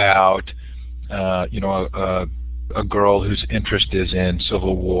think about, a girl whose interest is in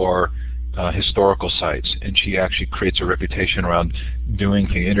Civil War historical sites, and she actually creates a reputation around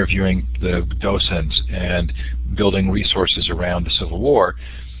interviewing the docents and building resources around the Civil War.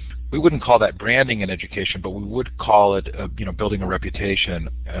 We wouldn't call that branding in education, but we would call it, building a reputation.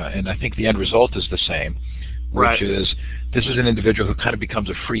 And I think the end result is the same, which is this is an individual who kind of becomes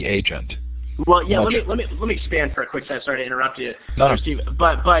a free agent. Well, yeah. Let me expand for a quick second. Sorry to interrupt you, Steve.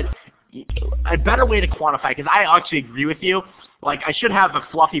 But a better way to quantify, because I actually agree with you. Like, I should have a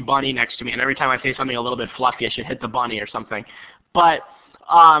fluffy bunny next to me, and every time I say something a little bit fluffy, I should hit the bunny or something. But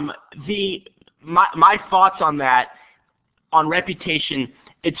my thoughts on that, on reputation,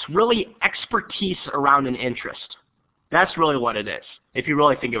 it's really expertise around an interest. That's really what it is, if you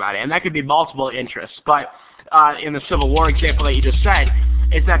really think about it. And that could be multiple interests. But in the Civil War example that you just said,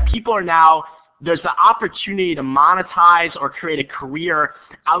 is that people are now, there's the opportunity to monetize or create a career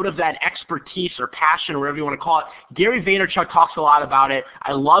out of that expertise or passion or whatever you want to call it. Gary Vaynerchuk talks a lot about it.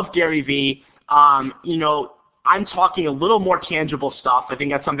 I love Gary V. I'm talking a little more tangible stuff. I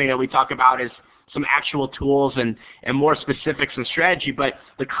think that's something that we talk about is some actual tools and more specifics and strategy. But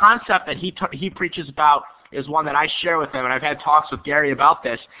the concept that he preaches about is one that I share with him, and I've had talks with Gary about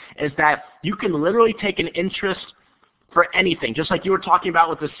this, is that you can literally take an interest for anything, just like you were talking about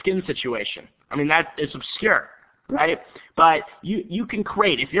with the skin situation. I mean, that is obscure, right? But you can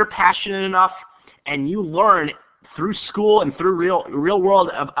create, if you're passionate enough and you learn through school and through real world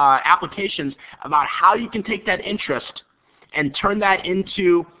applications about how you can take that interest and turn that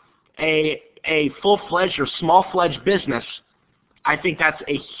into a full-fledged or small-fledged business, I think that's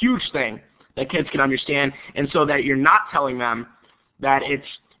a huge thing that kids can understand, and so that you're not telling them that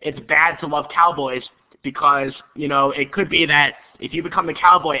it's bad to love cowboys, because it could be that if you become the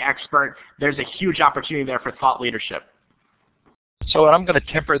cowboy expert, there's a huge opportunity there for thought leadership. So I'm going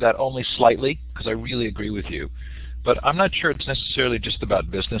to temper that only slightly, because I really agree with you. But I'm not sure it's necessarily just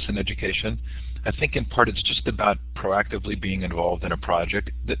about business and education. I think in part it's just about proactively being involved in a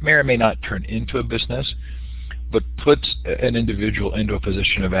project that may or may not turn into a business, but puts an individual into a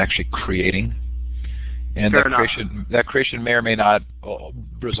position of actually creating. And that creation may or may not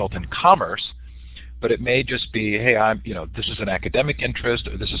result in commerce, but it may just be, hey, this is an academic interest,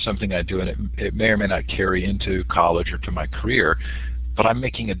 or this is something I do, and it may or may not carry into college or to my career, but I'm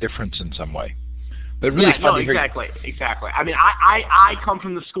making a difference in some way. But really fun to hear. Exactly. I mean, I come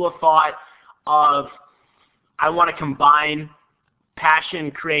from the school of thought of I want to combine passion,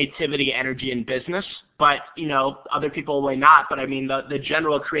 creativity, energy, and business, but other people may not. But I mean, the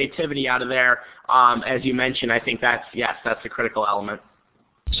general creativity out of there, as you mentioned, I think that's a critical element.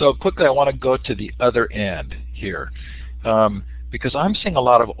 So quickly, I want to go to the other end here, because I'm seeing a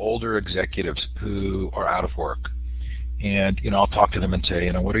lot of older executives who are out of work. and I'll talk to them and say,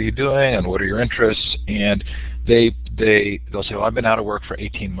 what are you doing and what are your interests? And they'll say, well, I've been out of work for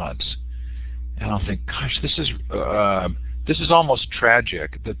 18 months, and I'll think, gosh, this is almost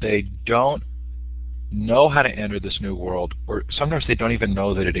tragic that they don't know how to enter this new world, or sometimes they don't even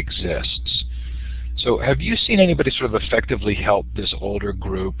know that it exists. So have you seen anybody sort of effectively help this older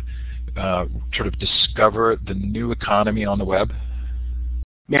group sort of discover the new economy on the web?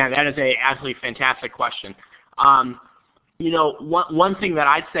 Man, that is a absolutely fantastic question. One thing that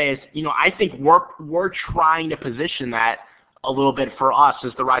I'd say is, I think we're trying to position that a little bit for us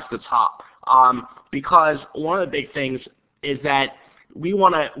as the rise to the top, because one of the big things is that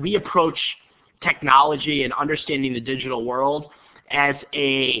we approach technology and understanding the digital world as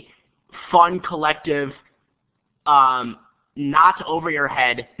a fun, collective, not over your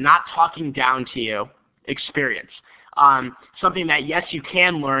head, not talking down to you experience. Something that, yes, you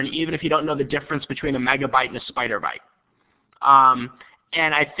can learn even if you don't know the difference between a megabyte and a spider byte.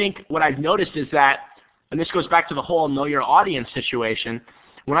 And I think what I've noticed is that, and this goes back to the whole know your audience situation,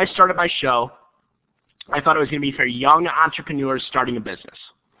 when I started my show, I thought it was going to be for young entrepreneurs starting a business.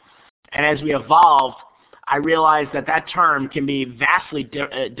 And as we evolved, I realized that term can be vastly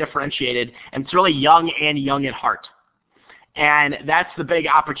differentiated, and it's really young and young at heart. And that's the big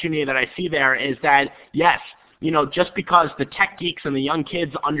opportunity that I see there, is that, yes, just because the tech geeks and the young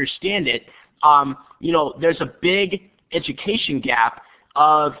kids understand it, there's a big education gap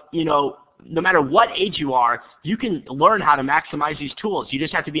of, no matter what age you are, you can learn how to maximize these tools. You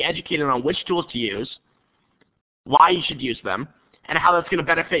just have to be educated on which tools to use, why you should use them, and how that's going to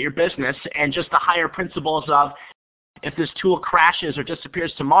benefit your business, and just the higher principles of, if this tool crashes or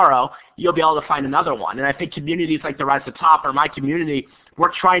disappears tomorrow, you'll be able to find another one. And I think communities like the Rise to the Top, or my community,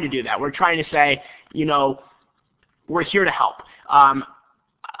 we're trying to do that. We're trying to say, we're here to help.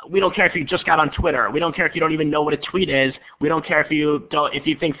 We don't care if you just got on Twitter. We don't care if you don't even know what a tweet is. We don't care if you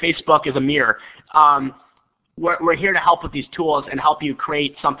think Facebook is a mirror. We're here to help with these tools and help you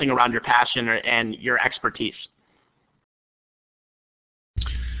create something around your passion and your expertise.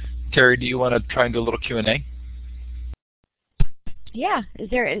 Terry, do you want to try and do a little Q&A? Yeah. Is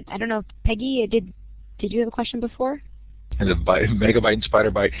there? I don't know, Peggy, did you have a question before? And the megabyte and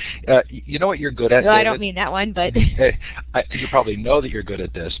spider byte. You know what you're good at? No, I don't mean that one, but you probably know that you're good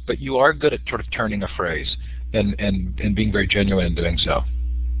at this, but you are good at sort of turning a phrase and being very genuine in doing so.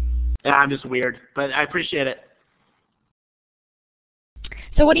 Yeah, I'm just weird, but I appreciate it.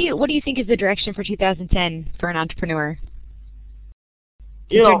 So what do you think is the direction for 2010 for an entrepreneur?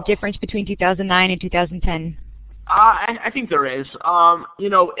 Is there a difference between 2009 and 2010? I think there is.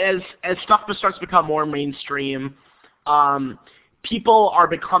 As stuff starts to become more mainstream, people are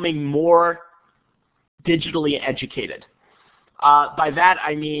becoming more digitally educated. By that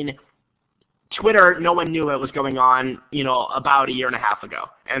I mean, Twitter, no one knew it was going on, about a year and a half ago,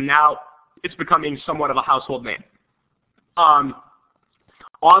 and now it's becoming somewhat of a household name.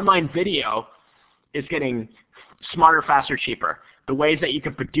 Online video is getting smarter, faster, cheaper. The ways that you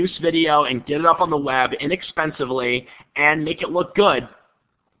can produce video and get it up on the web inexpensively and make it look good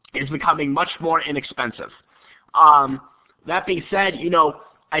is becoming much more inexpensive. That being said,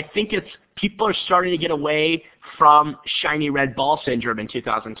 I think people are starting to get away from shiny red ball syndrome in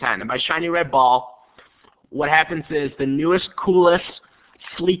 2010. And by shiny red ball, what happens is the newest, coolest,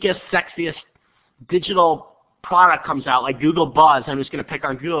 sleekest, sexiest digital product comes out, like Google Buzz. I'm just going to pick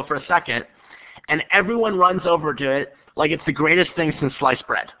on Google for a second. And everyone runs over to it like it's the greatest thing since sliced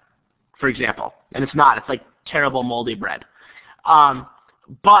bread, for example. And it's not. It's like terrible, moldy bread.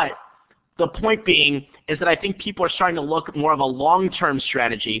 But the point being is that I think people are starting to look more of a long-term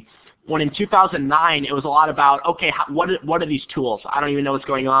strategy, when in 2009 it was a lot about, okay, what are these tools? I don't even know what's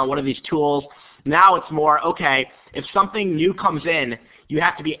going on. What are these tools? Now it's more, okay, if something new comes in, you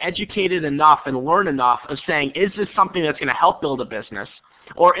have to be educated enough and learn enough of saying, is this something that's going to help build a business?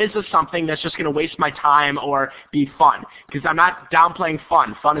 Or is this something that's just going to waste my time or be fun? Because I'm not downplaying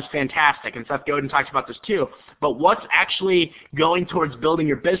fun. Fun is fantastic, and Seth Godin talks about this too. But what's actually going towards building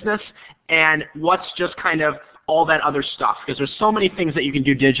your business, and what's just kind of all that other stuff? Because there's so many things that you can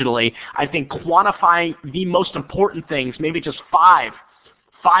do digitally. I think quantifying the most important things, maybe just five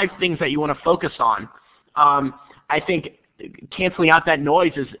things that you want to focus on, I think canceling out that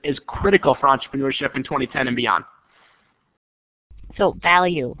noise is critical for entrepreneurship in 2010 and beyond. So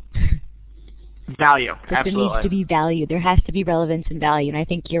value. Value, There absolutely. needs to be value. There has to be relevance and value. And I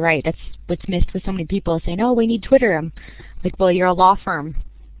think you're right. That's what's missed with so many people saying, oh, we need Twitter. I'm like, well, you're a law firm.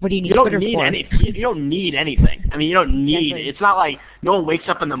 What do you need Twitter for? You don't need anything. I mean, you don't need, exactly. It's not like no one wakes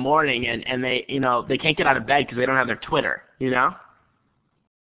up in the morning and they, they can't get out of bed because they don't have their Twitter,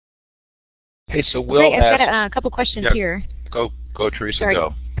 Hey, so Will Great, I've asked, got a couple questions yeah, here. go, Teresa, Sorry.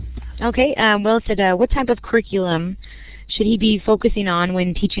 go. Okay, Will said, what type of curriculum should he be focusing on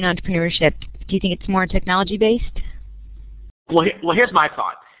when teaching entrepreneurship? Do you think it's more technology-based? Well, here's my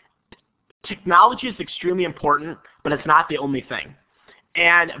thought. Technology is extremely important, but it's not the only thing.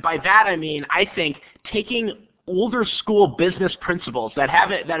 And by that I mean, I think taking older school business principles that have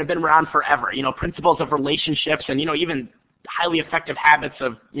been around forever, principles of relationships and, even highly effective habits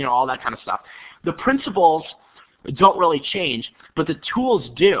of, all that kind of stuff. The principles don't really change, but the tools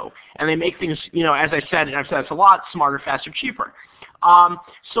do, and they make things, as I said, and I've said it's a lot smarter, faster, cheaper.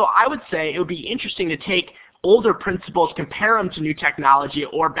 So I would say it would be interesting to take older principles, compare them to new technology,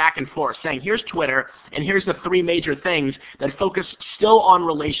 or back and forth, saying here's Twitter, and here's the 3 major things that focus still on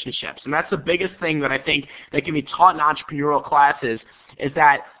relationships. And that's the biggest thing that I think that can be taught in entrepreneurial classes, is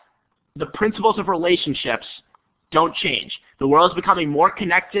that the principles of relationships don't change. The world is becoming more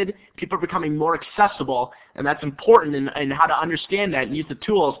connected, people are becoming more accessible, and that's important in how to understand that and use the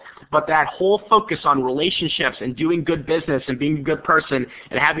tools, but that whole focus on relationships and doing good business and being a good person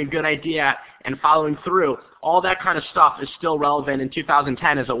and having a good idea and following through, all that kind of stuff is still relevant in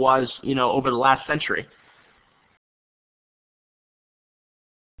 2010 as it was, over the last century.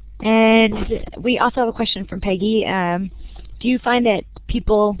 And we also have a question from Peggy. Do you find that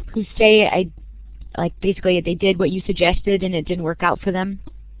people who say, basically they did what you suggested and it didn't work out for them?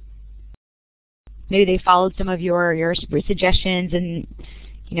 Maybe they followed some of your suggestions and,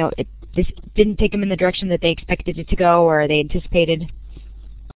 this didn't take them in the direction that they expected it to go or they anticipated?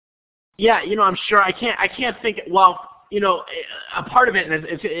 Yeah, I'm sure. I can't think. Well, a part of it, and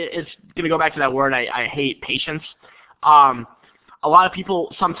it's going to go back to that word I hate, patience. A lot of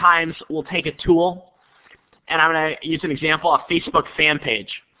people sometimes will take a tool, and I'm going to use an example, a Facebook fan page.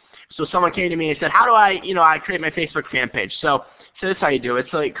 So someone came to me and said, how do I create my Facebook fan page? So this is how you do it.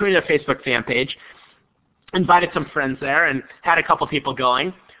 So I created a Facebook fan page, invited some friends there, and had a couple people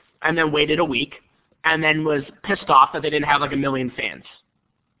going, and then waited a week, and then was pissed off that they didn't have like 1 million fans.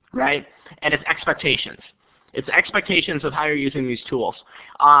 Right? And it's expectations. It's expectations of how you're using these tools.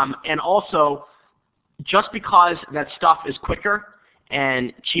 And also, just because that stuff is quicker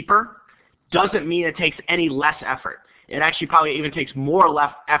and cheaper doesn't mean it takes any less effort. It actually probably even takes more or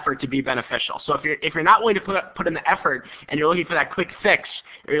less effort to be beneficial. So if you're not willing to put in the effort and you're looking for that quick fix,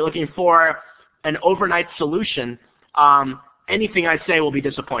 or you're looking for an overnight solution, anything I say will be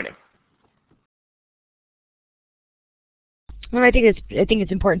disappointing. Well, I think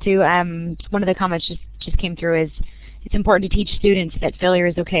it's important too. One of the comments just came through is it's important to teach students that failure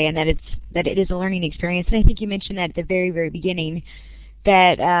is okay and that it is a learning experience. And I think you mentioned that at the very, very beginning,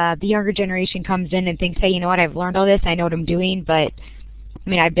 that the younger generation comes in and thinks, hey, you know what, I've learned all this, I know what I'm doing, but I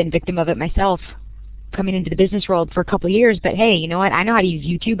mean, I've been victim of it myself coming into the business world for a couple of years, but hey, you know what, I know how to use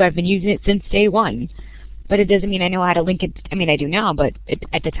YouTube, I've been using it since day one. But it doesn't mean I know how to link it. I mean, I do now, but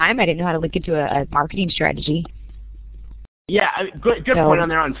at the time I didn't know how to link it to a marketing strategy. Yeah, good point on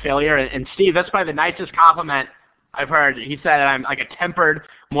there on failure. And Steve, that's probably the nicest compliment I've heard. He said I'm like a tempered,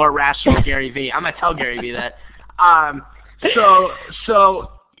 more rational Gary Vee. I'm going to tell Gary Vee that.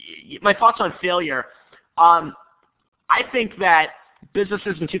 So my thoughts on failure. I think that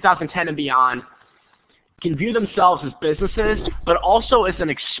businesses in 2010 and beyond can view themselves as businesses, but also as an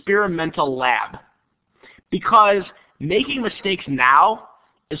experimental lab. Because making mistakes now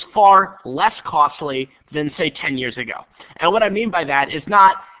is far less costly than, say, 10 years ago. And what I mean by that is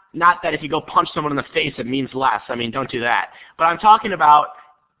not that if you go punch someone in the face it means less. I mean, don't do that. But I'm talking about,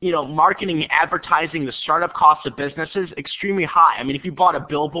 marketing, advertising, the startup costs of businesses, extremely high. I mean, if you bought a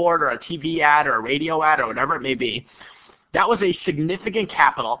billboard or a TV ad or a radio ad or whatever it may be, that was a significant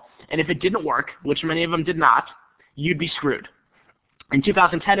capital. And if it didn't work, which many of them did not, you'd be screwed. In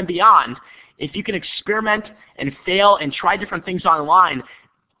 2010 and beyond, if you can experiment and fail and try different things online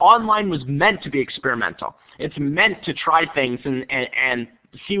was meant to be experimental. It's meant to try things and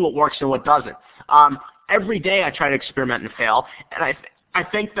see what works and what doesn't. Every day I try to experiment and fail, and I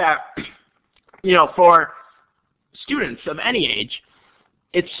think that, for students of any age,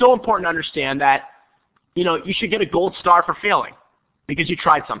 it's so important to understand that, you should get a gold star for failing because you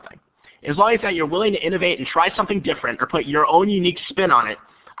tried something. As long as that you're willing to innovate and try something different or put your own unique spin on it,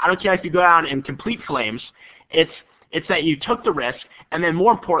 I don't care if you go down in complete flames, it's that you took the risk, and then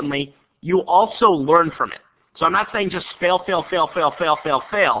more importantly, you also learn from it. So I'm not saying just fail.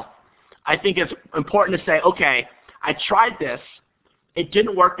 I think it's important to say, okay, I tried this, it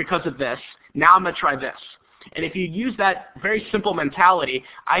didn't work because of this, now I'm going to try this. And if you use that very simple mentality,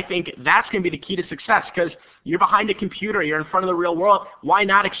 I think that's going to be the key to success, because you're behind a computer, you're in front of the real world, why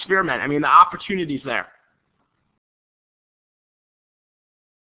not experiment? I mean, the opportunity's there.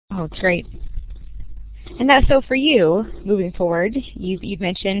 Oh, it's great. And that's so for you, moving forward, you've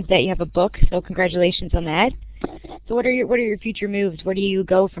mentioned that you have a book, so congratulations on that. So what are your future moves? Where do you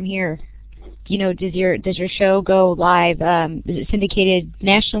go from here? Does your show go live? Is it syndicated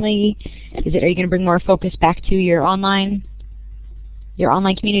nationally? Are you going to bring more focus back to your online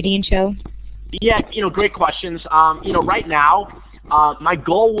community and show? Yeah, great questions. Right now, my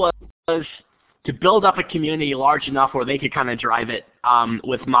goal was to build up a community large enough where they could kind of drive it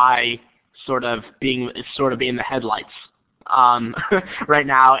with my sort of being the headlights right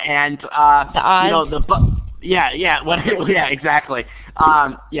now, and the odds. yeah, exactly.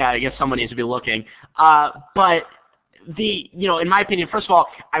 Yeah, I guess someone needs to be looking. But in my opinion, first of all,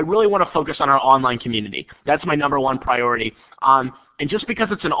 I really want to focus on our online community. That's my #1 priority. And just because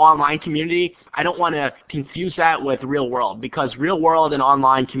it's an online community, I don't want to confuse that with real world, because real world and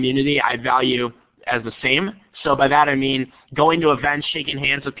online community I value as the same. So by that I mean going to events, shaking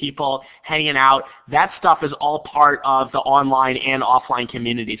hands with people, hanging out. That stuff is all part of the online and offline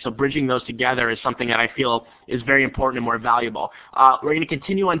community. So bridging those together is something that I feel is very important and more valuable. We're going to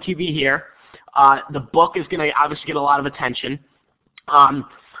continue on TV here. The book is going to obviously get a lot of attention. I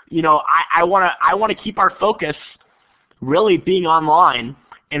want to keep our focus really being online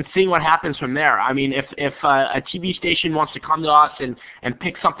and seeing what happens from there. I mean, if a TV station wants to come to us and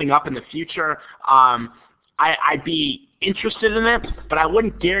pick something up in the future, I'd be interested in it, but I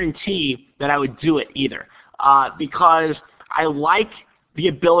wouldn't guarantee that I would do it either, because I like the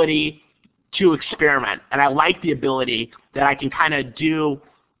ability to experiment, and I like the ability that I can kind of do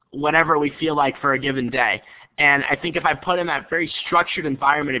whatever we feel like for a given day. And I think if I put in that very structured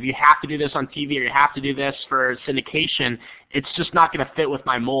environment, if you have to do this on TV or you have to do this for syndication, it's just not going to fit with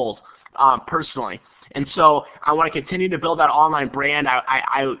my mold personally. And so I want to continue to build that online brand.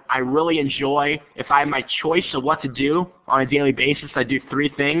 I really enjoy, if I have my choice of what to do on a daily basis, I do 3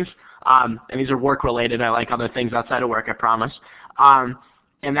 things. And these are work related. I like other things outside of work, I promise.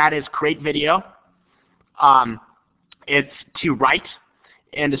 And that is create video, it's to write,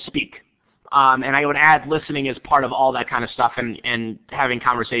 and to speak. And I would add listening as part of all that kind of stuff, and having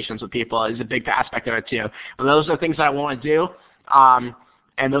conversations with people is a big aspect of it too. But those are things that I want to do,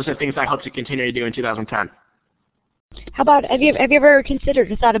 and those are things I hope to continue to do in 2010. How about, have you ever considered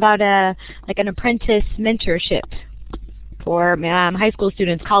or thought about like an apprentice mentorship for high school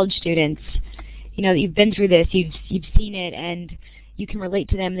students, college students? You've been through this, you've seen it, and you can relate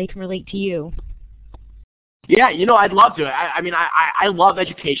to them, they can relate to you. Yeah, I'd love to. I love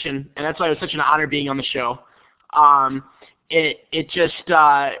education, and that's why it was such an honor being on the show. It just,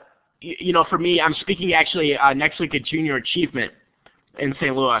 for me, I'm speaking actually next week at Junior Achievement in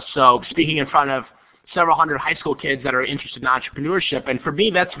St. Louis. So speaking in front of several hundred high school kids that are interested in entrepreneurship, and for me,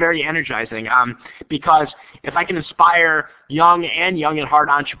 that's very energizing, because if I can inspire young at heart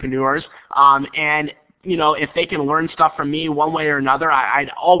entrepreneurs, and if they can learn stuff from me one way or another,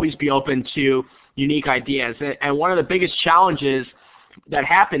 I'd always be open to unique ideas. And one of the biggest challenges that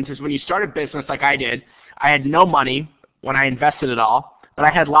happens is when you start a business like I did, I had no money when I invested it all, but I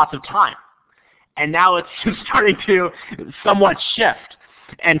had lots of time. And now it's starting to somewhat shift,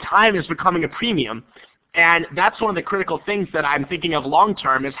 and time is becoming a premium. And that's one of the critical things that I'm thinking of long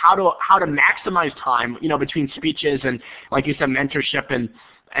term, is how to maximize time, between speeches and, like you said, mentorship and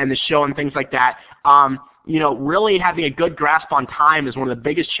the show and things like that. Really having a good grasp on time is one of the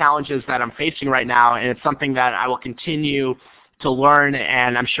biggest challenges that I'm facing right now, and it's something that I will continue to learn,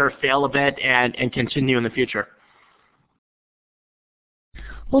 and I'm sure fail a bit and continue in the future.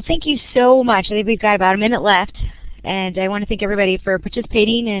 Well, thank you so much. I think we've got about a minute left, and I want to thank everybody for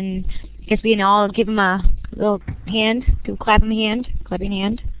participating, and I guess we can all give them a little hand, clapping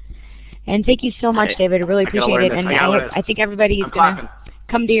hand. And thank you so much, David. I really appreciate it, and I think everybody's going to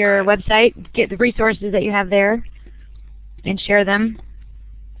come to your website, get the resources that you have there, and share them.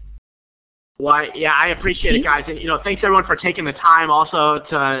 Well, yeah, I appreciate it, guys. And, thanks everyone for taking the time also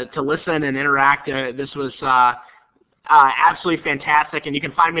to listen and interact. This was absolutely fantastic. And you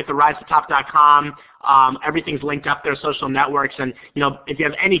can find me at therisetohtop.com. Everything's linked up there, social networks. And, if you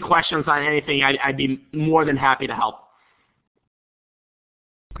have any questions on anything, I'd be more than happy to help.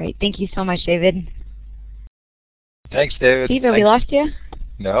 Great. Thank you so much, David. Thanks, David. Steve, have we lost you?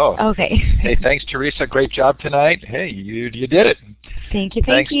 No. Okay. Hey, thanks, Teresa. Great job tonight. Hey, you did it. Thank you.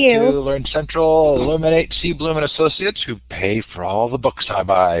 Thanks to Learn Central, Illuminate, C. Bloom and Associates, who pay for all the books I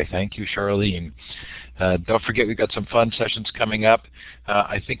buy. Thank you, Charlene. Don't forget, we've got some fun sessions coming up.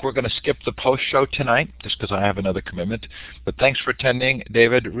 I think we're going to skip the post-show tonight just because I have another commitment. But thanks for attending,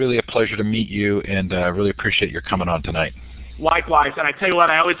 David. Really a pleasure to meet you, and really appreciate your coming on tonight. Likewise. And I tell you what,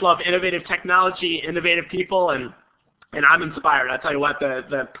 I always love innovative technology, innovative people, and I'm inspired. I tell you what,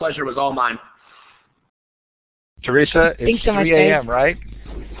 the pleasure was all mine. Teresa, it's Thanks so much, 3 a.m., right?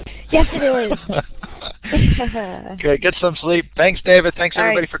 Yes, it is. Okay, get some sleep. Thanks, David. Thanks, All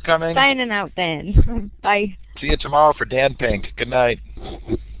everybody, right. for coming. Signing out then. Bye. See you tomorrow for Dan Pink. Good night.